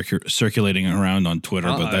video He's- circulating around on Twitter,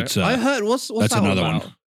 but Uh-oh. that's I heard what's that's that all another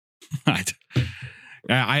about? one.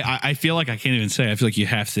 I feel like I can't even say. I feel like you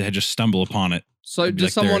have to just stumble upon it. So I'd be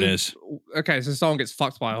does like, there someone? it is. Okay, so someone gets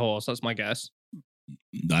fucked by a horse. That's my guess.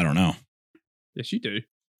 I don't know. Yes, you do.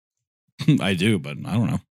 I do, but I don't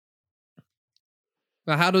know.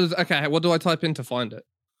 Now, how does? Okay, what do I type in to find it?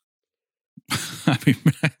 I mean,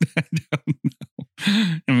 I don't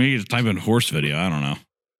know. I mean, you just type in horse video. I don't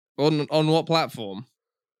know. On what platform?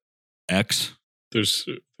 X. There's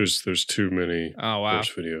too many Oh wow,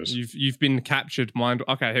 horse videos. you've been captured. Mind.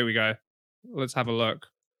 Okay, here we go. Let's have a look.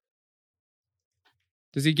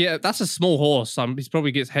 Does he get? That's a small horse. He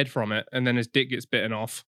probably gets head from it, and then his dick gets bitten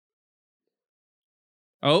off.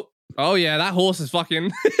 Oh yeah, that horse is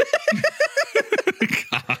fucking.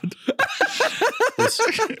 God.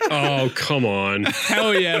 Oh, come on.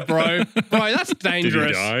 Hell yeah, bro. Bro, that's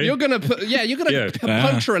dangerous. die? You're gonna Yeah.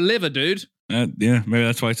 puncture a liver, dude. Yeah, maybe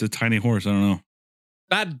that's why it's a tiny horse. I don't know.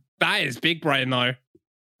 That is big brain though.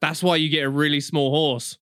 That's why you get a really small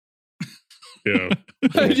horse. Yeah.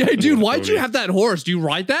 Yeah, dude, why'd you Pony. have that horse? Do you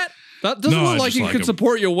ride that? That doesn't No, I look like just it like could him.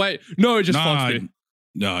 support your weight. No, it just fucks me.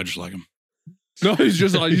 No, I just like him. No, he's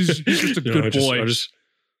just he's just a No, good I just, boy.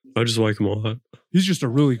 I just like him a lot. He's just a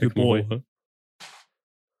really good Like him a boy. lot.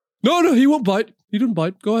 No, he won't bite. He didn't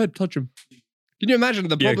bite. Go ahead, touch him. Can you imagine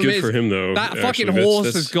the Yeah, problem good is for him though. that actually. fucking That's- horse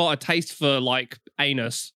that's- has got a taste for like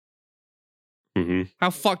anus. Mhm. How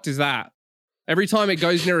fucked is that? Every time it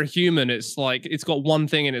goes near a human, it's like it's got one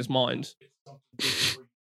thing in its mind.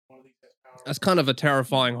 That's kind of a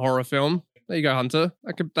terrifying horror film. There you go, Hunter.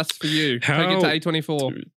 That's for you. Take it to How-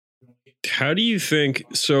 A24. How do you think?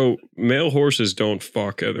 So male horses don't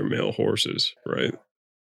fuck other male horses, right?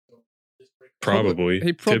 Probably.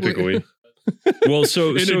 He probably- Typically. Well,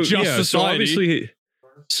 so In a so just yeah. So society. obviously.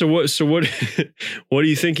 So what? What do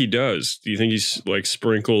you think he does? Do you think he's like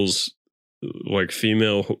sprinkles like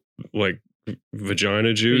female like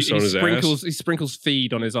vagina juice on his ass? He sprinkles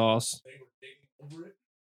feed on his ass.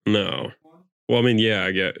 No. Well, I mean, yeah,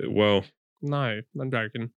 I get. Well, No, I'm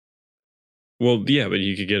joking. well, yeah, but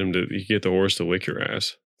you could get the horse to lick your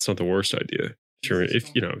ass. It's not the worst idea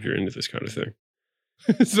if you're into this kind of thing.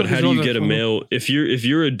 So But how do you get a male? If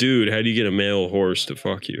you're a dude, how do you get a male horse to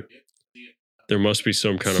fuck you? There must be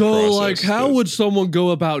some kind of So, process. like, how would someone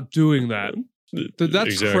go about doing that? That's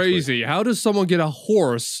Exactly. crazy. How does someone get a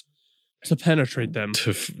horse to penetrate them?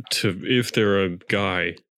 to if they're a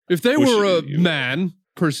guy. If they Which- were a man,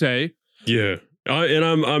 per se, Yeah.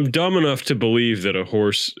 I'm dumb enough to believe that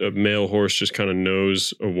a male horse just kind of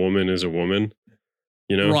knows a woman is a woman.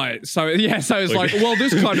 You know? right? So so it's like, well,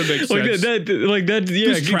 this kind of makes like sense. that yeah,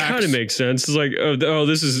 This it tracks. kind of makes sense. It's like, oh,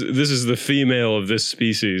 this is the female of this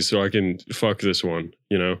species, so I can fuck this one,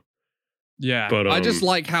 you know? Yeah, But, I just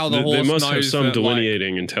like how the They horse must have knows some that,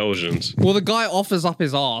 delineating intelligence. well, the guy offers up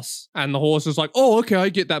his ass, and the horse is like, "Oh, okay, I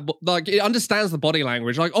get that." Like, it understands the body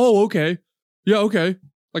language. Like, "Oh, okay, yeah, okay."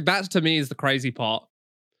 Like that to me is the crazy part.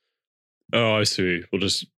 Oh, I see. Well,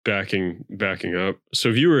 just backing up. So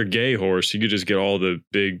if you were a gay horse, you could just get all the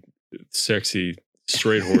big, sexy,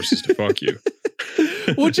 straight horses to fuck you.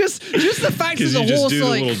 Well, just the fact that Because the you just horse do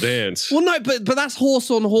like. the little dance. Well, no, but that's horse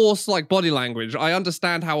on horse like body language. I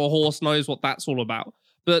understand how a horse knows what that's all about,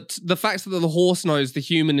 but the fact that the horse knows the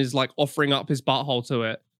human is like offering up his butthole to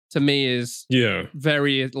it, to me is Yeah.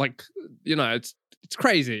 very like, you know, it's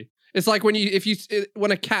crazy. It's like when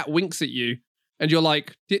when a cat winks at you and you're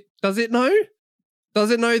like, does it know?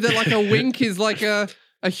 Does it know that like a wink is like a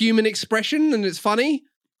human expression and it's funny,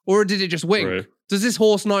 or did it just wink? Right. Does this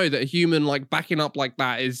horse know that a human like backing up like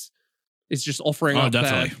that is just offering Oh, up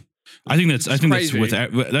definitely. their I think that's crazy.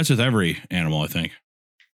 that's with every animal. I think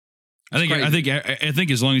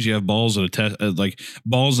as long as you have balls and like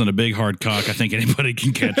balls and a big hard cock, I think anybody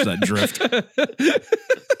can catch that drift.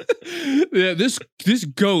 Yeah, this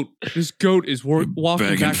goat is walking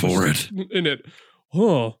Begging backwards for it. in it.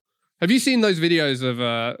 Oh, have you seen those videos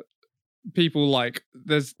of people like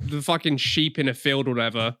there's the fucking sheep in a field or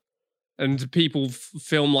whatever, and people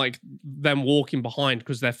film like them walking behind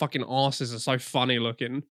because their fucking asses are so funny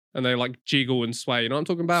looking and they like jiggle and sway. You know what I'm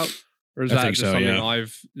talking about? Or is I that think just so, something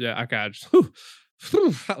yeah. okay,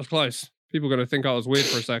 that was close. People are gonna think I was weird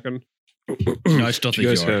for a second. No, I still Did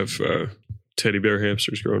you think guys you are. have teddy bear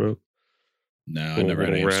hamsters growing up? No, I little- never had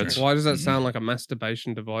a little hamster. rats? Why does that Mhm. sound like a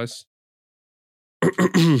masturbation device? A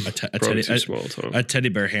Probably teddy- too small, Tom. A teddy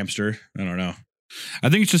bear hamster. I don't know. I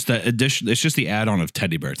think it's just the addition. It's just the add-on of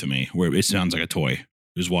teddy bear to me, where it sounds like a toy.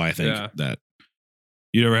 Is why I think Yeah. that.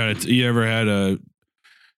 You ever have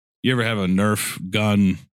a Nerf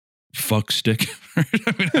gun fuck stick? I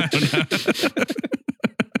mean,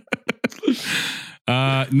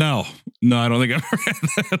 I don't know. No, I don't think I've ever had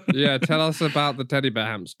that. Yeah, tell us about the teddy bear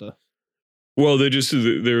hamster. Well, they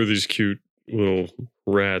were these cute little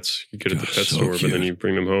rats you get at the Oh, pet so store, but then cute. you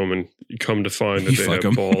bring them home and you come to find that You they fuck have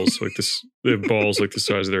 'em. balls like this. They have balls like the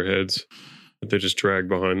size of their heads that they just drag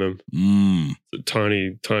behind them. Mm, It's a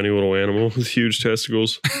tiny, tiny little animal with huge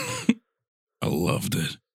testicles. I loved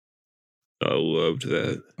it. I loved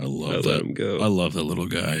that. I I love let that. him go. I love that little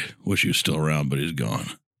guy. Wish he was still around, but he's gone.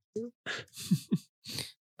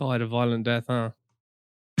 Died a violent death, huh?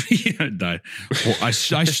 Yeah, died. Well, I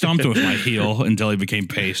stomped him with my heel until he became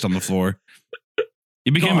paste on the floor. He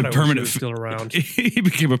became God, I a wish he permanent. was still around. He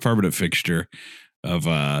became a permanent fixture of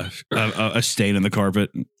a stain in the carpet.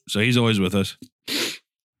 So he's always with us.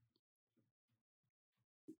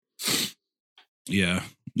 Yeah.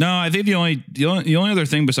 No, I think the only other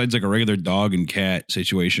thing besides like a regular dog and cat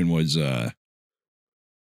situation was I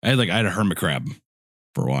had a hermit crab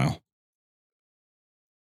for a while.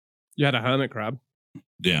 You had a hermit crab.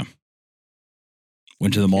 Yeah.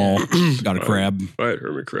 Went to the mall, got a crab. I had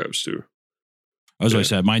hermit crabs too. As I Yeah.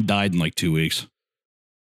 said, mine died in like 2 weeks.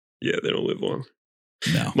 Yeah, they don't live long.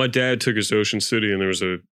 No. My dad took us to Ocean City, and there was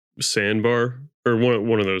a sandbar or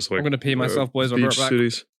one of those like I'm gonna pee myself, boys. I'll be right beach back.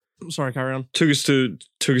 cities. I'm sorry, carry on. Took us to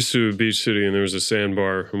a beach city, and there was a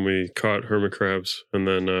sandbar, and we caught hermit crabs, and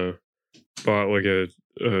then bought like a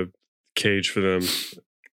cage for them,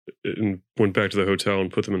 and went back to the hotel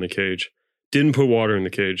and put them in the cage. Didn't put water in the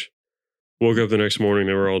cage. Woke up the next morning,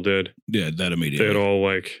 they were all dead. Yeah, that They immediately. had all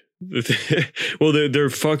like, well, they're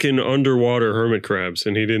fucking underwater hermit crabs,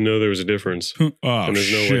 and he didn't know there was a difference. Oh, And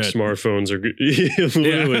there's no like shit. smartphones or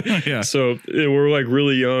literally. Yeah. Yeah. So we're like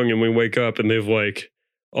really young, and we wake up, and they've like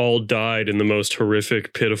all died in the most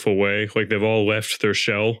horrific, pitiful way. Like they've all left their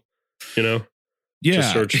shell, you know. Yeah.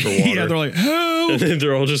 search for Yeah, water. they're like, help. And then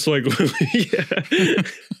they're all just like, yeah.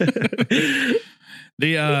 Do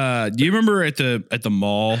you remember at the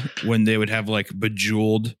mall when they would have like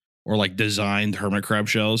bejeweled or like designed hermit crab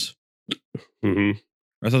shells? hmm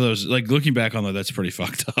I thought that was like looking back on that, that's pretty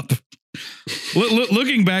fucked up.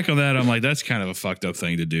 Looking back on that, I'm like, that's kind of a fucked up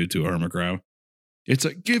thing to do to a hermit crab. It's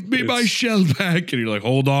like, give me my It's- shell back. And you're like,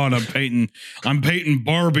 hold on, I'm painting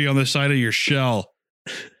Barbie on the side of your shell.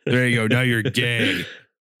 There you go. Now you're gay.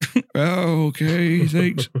 Oh, okay,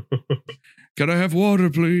 thanks. Can I have water,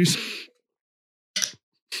 please?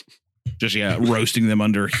 Just roasting them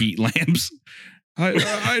under heat lamps.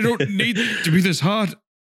 I don't need to be this hot.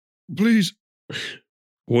 Please.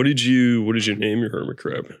 What did you name your hermit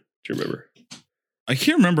crab? Do you remember? I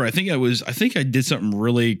can't remember. I think I did something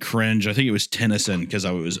really cringe. I think it was Tennyson because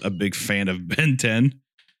I was a big fan of Ben 10.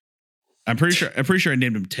 I'm pretty sure I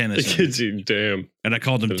named him Tennyson. Damn. And I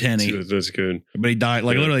called him Tenny. That's good. But he died,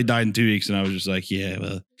 literally died in 2 weeks, and I was just like, yeah,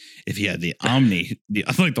 well, if he had the Omni, the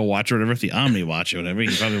watch or whatever, if the Omni watch or whatever,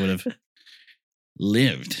 he probably would have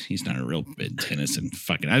lived. He's not a real Ben Tennyson.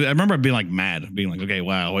 Fucking. I remember being like mad, being like, okay,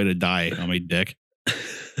 wow, way to die on my dick.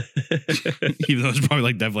 Even though it's probably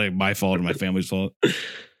like definitely my fault or my family's fault.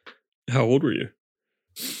 How old were you?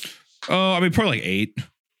 Oh, I mean, probably like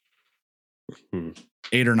 8.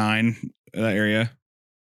 8 or 9, that area.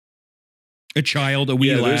 A child, a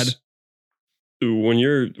wee lad. When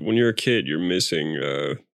you're a kid, you're missing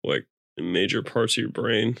like major parts of your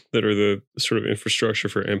brain that are the sort of infrastructure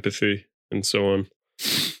for empathy and so on.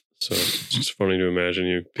 So it's just funny to imagine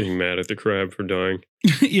you being mad at the crab for dying.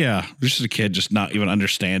 Yeah, just a kid, just not even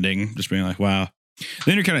understanding, just being like, wow.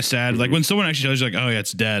 Then you're kind of sad. Like when someone actually tells you, like, oh yeah,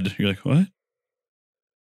 it's dead. You're like, what? You're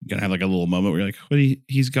gonna have like a little moment where you're like, what?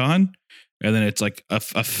 He's gone? And then it's like a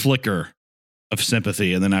flicker of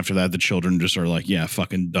sympathy. And then after that, the children just are like, yeah,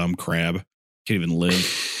 fucking dumb crab. Can't even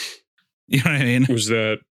live. You know what I mean? Was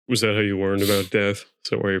that how you learned about death? Is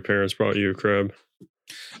that why your parents brought you a crab?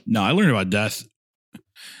 No, I learned about death.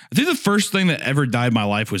 I think the first thing that ever died in my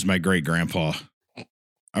life was my great grandpa. I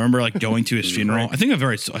remember like going to his funeral. I think I've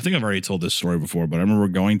already told this story before, but I remember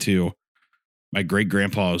going to my great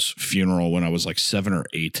grandpa's funeral when I was like 7 or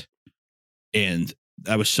 8. And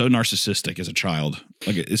I was so narcissistic as a child.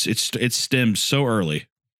 Like it stemmed so early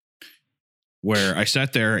where I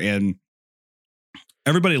sat there and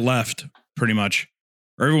everybody left pretty much,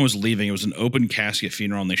 or everyone was leaving. It was an open casket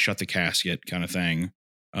funeral and they shut the casket kind of thing.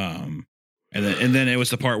 And then it was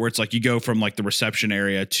the part where it's like you go from like the reception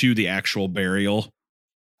area to the actual burial.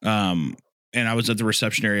 And I was at the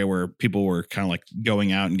reception area where people were kind of like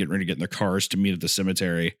going out and getting ready to get in their cars to meet at the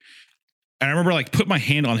cemetery. And I remember like put my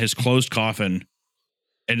hand on his closed coffin.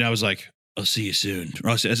 And I was like, I'll see you soon. Or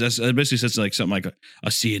I basically said like something like,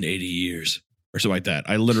 I'll see you in 80 years or something like that.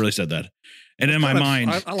 I literally said that. And in my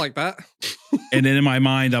mind, I like that. And then in my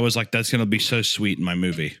mind, I was like, that's going to be so sweet in my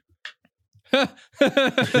movie. You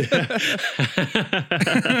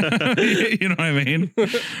know what I mean?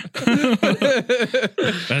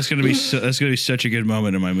 That's gonna be such a good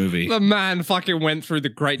moment in my movie. The man fucking went through the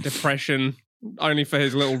Great Depression only for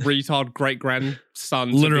his little retard great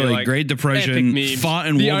grandson. Literally, like, Great Depression, fought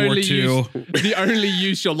in World War II. The only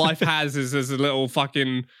use your life has is as a little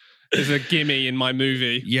fucking as a gimme in my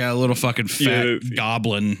movie. Yeah, a little fucking fat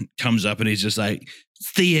goblin comes up and he's just like,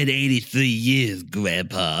 "See you in 83 years,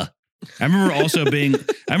 Grandpa." I remember also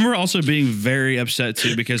being very upset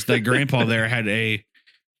too because the grandpa there had a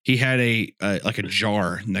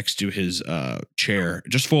jar next to his chair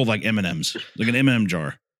just full of like M&Ms, like an M&M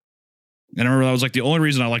jar. And I remember that was like the only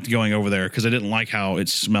reason I liked going over there because I didn't like how it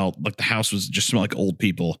smelled. Like the house was just smelled like old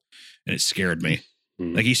people, and it scared me.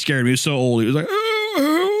 Like he scared me. He was so old. He was like,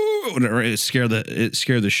 oh, it scared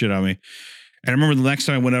the shit out of me. And I remember the next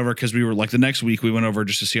time I went over because we were like the next week we went over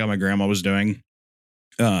just to see how my grandma was doing.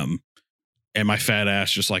 And my fat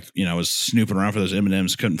ass just like, you know, was snooping around for those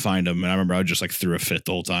M&Ms, couldn't find them. And I remember I just like threw a fit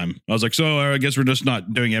the whole time. I was like, so I guess we're just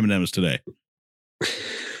not doing M&Ms today.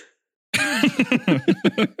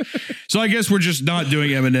 So I guess we're just not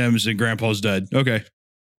doing M&Ms and Grandpa's dead. Okay.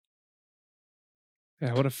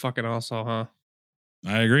 Yeah, what a fucking asshole, huh?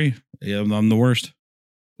 I agree. Yeah, I'm the worst.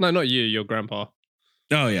 No, not you, your grandpa.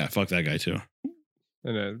 Oh yeah, fuck that guy too.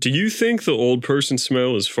 Do you think the old person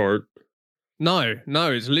smell is fart? No,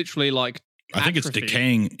 it's literally like I think it's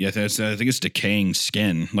decaying. Yeah, I think it's decaying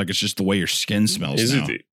skin. Like it's just the way your skin smells.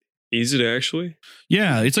 Is it actually?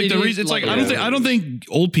 Yeah, it's like the reason. It's like I don't think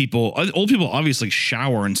old people obviously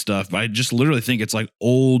shower and stuff, but I just literally think it's like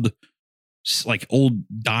old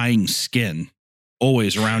dying skin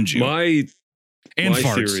always around you. My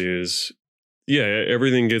farts. Theory is,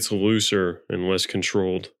 everything gets looser and less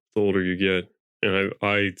controlled the older you get. And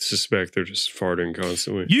I suspect they're just farting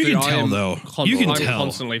constantly. You can tell, though. You can tell. I'm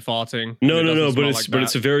constantly farting. No, but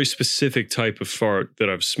it's a very specific type of fart that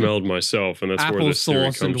I've smelled myself, and that's where this theory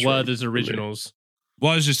comes from. Applesauce and Werther's Originals.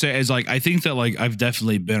 Well, I was just saying, is like I think that like I've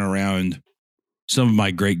definitely been around some of my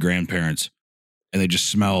great grandparents, and they just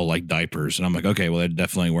smell like diapers. And I'm like, okay, well, they're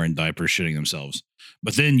definitely wearing diapers, shitting themselves.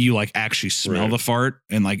 But then you like actually smell Right. the fart,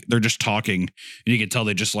 and like they're just talking, and you can tell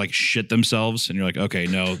they just like shit themselves. And you're like, okay,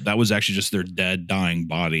 no, that was actually just their dead, dying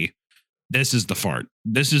body. This is the fart.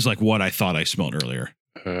 This is like what I thought I smelled earlier.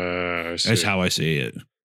 I see. That's how I see it.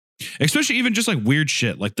 Especially even just like weird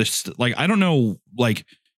shit like this. Like, I don't know, like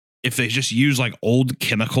if they just use like old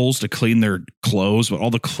chemicals to clean their clothes, but all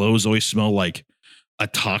the clothes always smell like a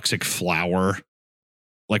toxic flower.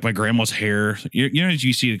 Like my grandma's hair. You know,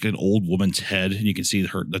 you see like an old woman's head and you can see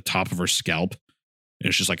the top of her scalp. And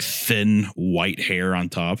it's just like thin white hair on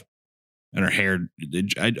top. And her hair,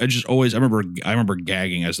 I just always, I remember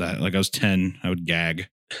gagging as that. Like I was 10, I would gag.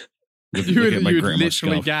 You would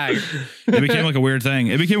literally gag. It became like a weird thing.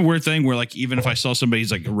 It became a weird thing where like even if I saw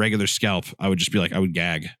somebody's like regular scalp, I would just be like, I would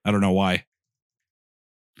gag. I don't know why.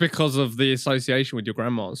 Because of the association with your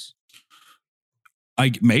grandmas.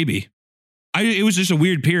 Maybe. It was just a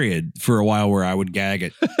weird period for a while where I would gag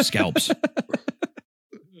at scalps. But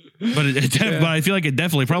but I feel like it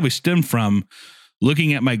definitely probably stemmed from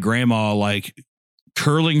looking at my grandma like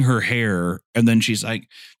curling her hair, and then she's like,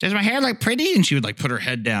 "Does my hair look pretty?" And she would like put her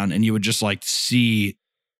head down, and you would just like see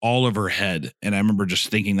all of her head. And I remember just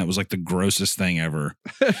thinking that was like the grossest thing ever.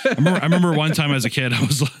 I remember one time as a kid,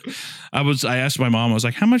 I asked my mom, I was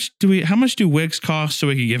like, how much do wigs cost so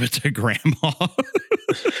we can give it to grandma?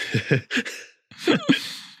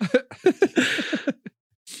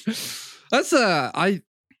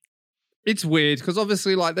 It's weird because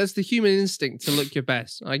obviously like there's the human instinct to look your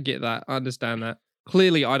best. I get that. I understand that.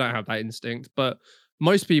 Clearly I don't have that instinct, but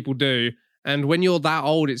most people do. And when you're that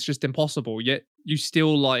old, it's just impossible. Yet you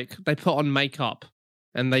still like, they put on makeup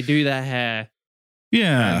and they do their hair.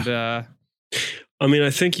 Yeah. And, I mean, I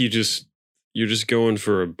think you're just going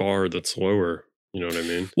for a bar that's lower. You know what I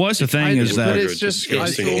mean? Well, that's the thing is that it's just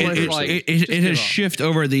disgusting it's old almost person. like it has shifted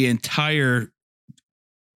over the entire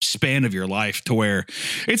span of your life to where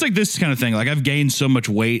it's like this kind of thing. Like I've gained so much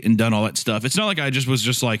weight and done all that stuff. It's not like I just was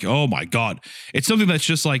just like, oh my God. It's something that's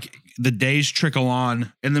just like the days trickle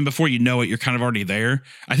on. And then before you know it, you're kind of already there.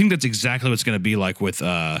 I think that's exactly what's going to be like with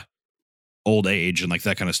old age and like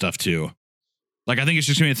that kind of stuff too. Like, I think it's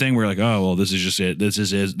just gonna be a thing where like, oh, well, this is just it.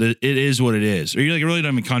 It is what it is. Or you like really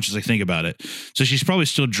don't even consciously think about it. So she's probably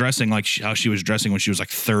still dressing like how she was dressing when she was like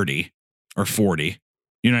 30 or 40.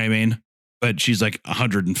 You know what I mean? But she's like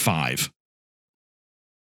 105.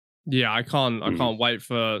 yeah, I can't wait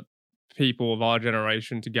for people of our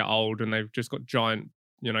generation to get old and they've just got giant,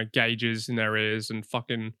 gauges in their ears and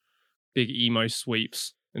fucking big emo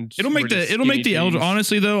sweeps. And It'll make the elder. jeans.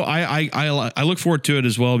 Honestly, though, I look forward to it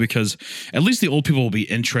as well because at least the old people will be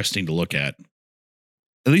interesting to look at.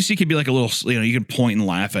 At least you can be like a little, you can point and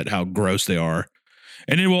laugh at how gross they are,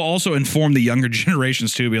 and it will also inform the younger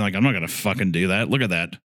generations too. Being like, I'm not gonna fucking do that. Look at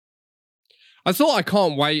that. I thought I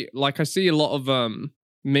can't wait. Like I see a lot of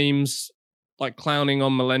memes like clowning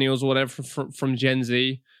on millennials or whatever from Gen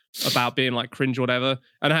Z about being like cringe or whatever.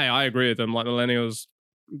 And hey, I agree with them. Like millennials,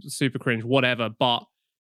 super cringe, whatever. But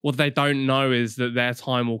what they don't know is that their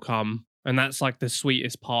time will come. And that's like the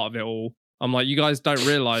sweetest part of it all. I'm like, you guys don't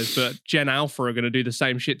realize that Gen Alpha are going to do the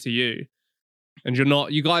same shit to you. And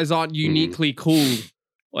you guys aren't uniquely cool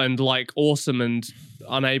and like awesome and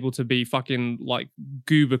unable to be fucking like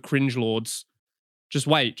goober cringe lords. Just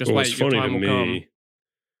wait. Well, Wait. it's Your funny time to will come. me.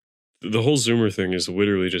 The whole Zoomer thing is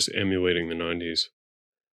literally just emulating the 90s.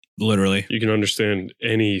 Literally. You can understand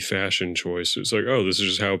any fashion choice. It's like, oh, this is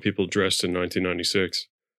just how people dressed in 1996.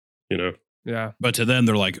 Yeah. But to them,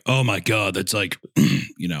 they're like, oh my God, that's like,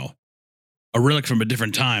 a relic from a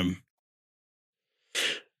different time.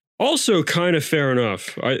 Also, kind of fair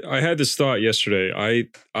enough. I had this thought yesterday.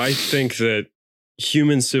 I think that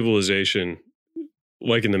human civilization,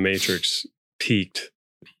 like in the Matrix, peaked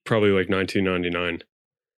probably like 1999.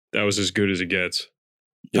 That was as good as it gets.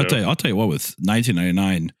 I'll tell you what, with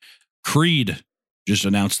 1999, Creed just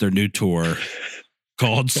announced their new tour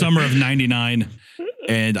called Summer of 99.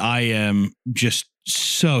 And I am just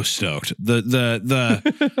so stoked. The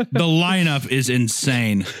lineup is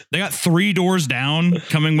insane. They got 3 Doors Down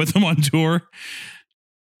coming with them on tour,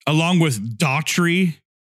 along with Daughtry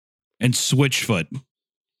and Switchfoot.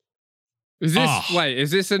 Is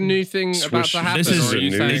this a new thing about to happen? This is or are you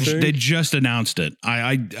saying they just announced it.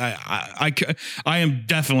 I am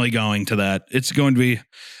definitely going to that. It's going to be.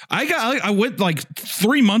 I went like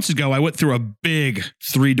 3 months ago. I went through a big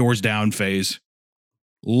 3 Doors Down phase.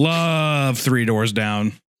 Love 3 Doors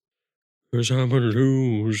Down. 'Cause I'm a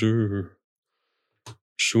loser.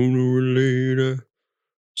 Sooner or later,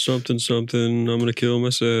 something, I'm gonna kill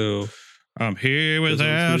myself. I'm here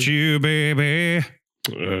without you, baby.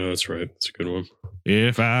 That's right. That's a good one.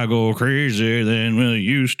 If I go crazy, then will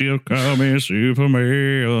you still call me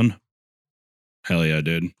Superman? Hell yeah,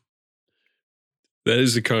 dude. That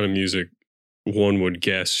is the kind of music one would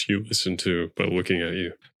guess you listen to by looking at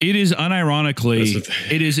you. It is That's the unironically,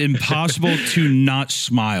 thing. it is impossible to not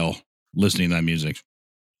smile listening to that music.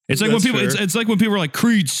 It's like when That's people, fair. it's like when people are like,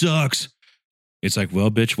 Creed sucks. It's like,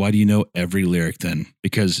 well, bitch, why do you know every lyric then?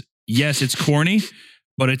 Because yes, it's corny,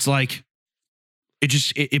 but it's like,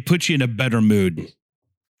 it puts you in a better mood.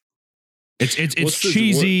 It's What's the-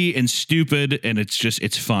 cheesy and stupid, and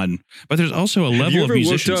it's fun. But there's also a Have level you of ever looked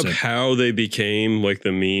musicianship. up how they became like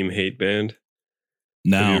the meme hate band?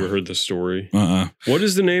 Have you ever No. heard the story? Uh-uh. What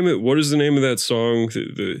is the name of that song?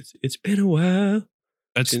 It's been a while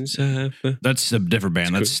That's since I've a different band.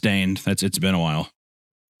 It's That's cool. Stained. It's been a while.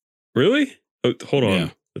 really. Oh, hold on. Yeah.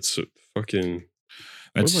 That's fucking.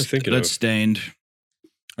 That's am I thinking that's of? Stained.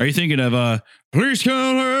 Are you thinking of Please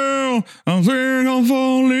come hell, I think I'm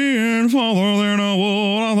falling farther than I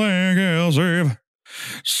would, I think I'll save.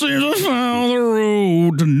 Since I found the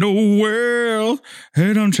road to nowhere,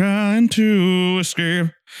 and I'm trying to escape.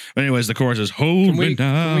 Anyways, the chorus is hold me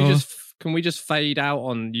down. Can we just fade out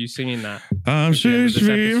on you singing that? I'm at the end of 6 this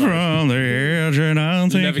feet episode? from the edge, and I'm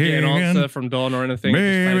You never get an answer thinking from Dawn or anything.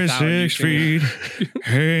 maybe Just fades out on you 6 singing feet.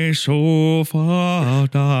 Hey, so far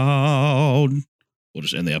down. We'll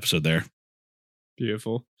just end the episode there.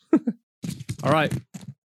 Beautiful. All right.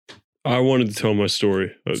 I wanted to tell my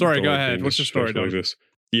story. Sorry, Don't go like ahead. being What's your story, disrespectful Don? this.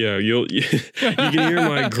 Yeah, you can hear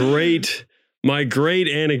my great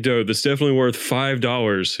anecdote. That's definitely worth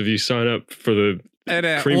 $5 if you sign up for the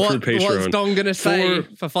Cream Crew What's Patreon. Don gonna say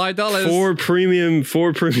for $5?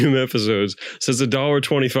 four premium episodes. So it's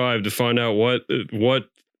 $1.25 to find out what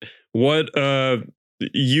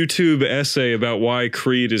YouTube essay about why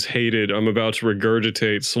Creed is hated I'm about to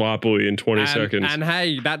regurgitate sloppily in 20 seconds. And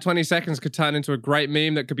hey, that 20 seconds could turn into a great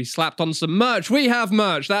meme that could be slapped on some merch. We have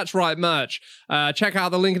merch. That's right, merch. Check out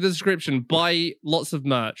the link in the description. Buy lots of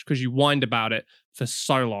merch because you whined about it for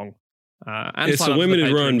so long. And It's sign a up to the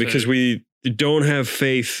limited run Patreon because too. we don't have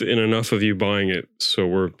faith in enough of you buying it. So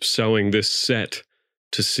we're selling this set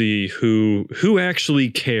to see who actually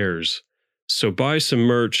cares. So buy some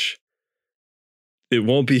merch. It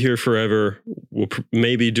won't be here forever. We'll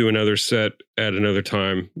maybe do another set at another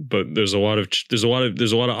time, but there's a lot of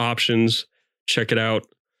options. Check it out.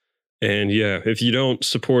 And yeah, if you don't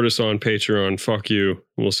support us on Patreon, fuck you.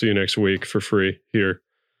 We'll see you next week for free here.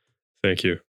 Thank you.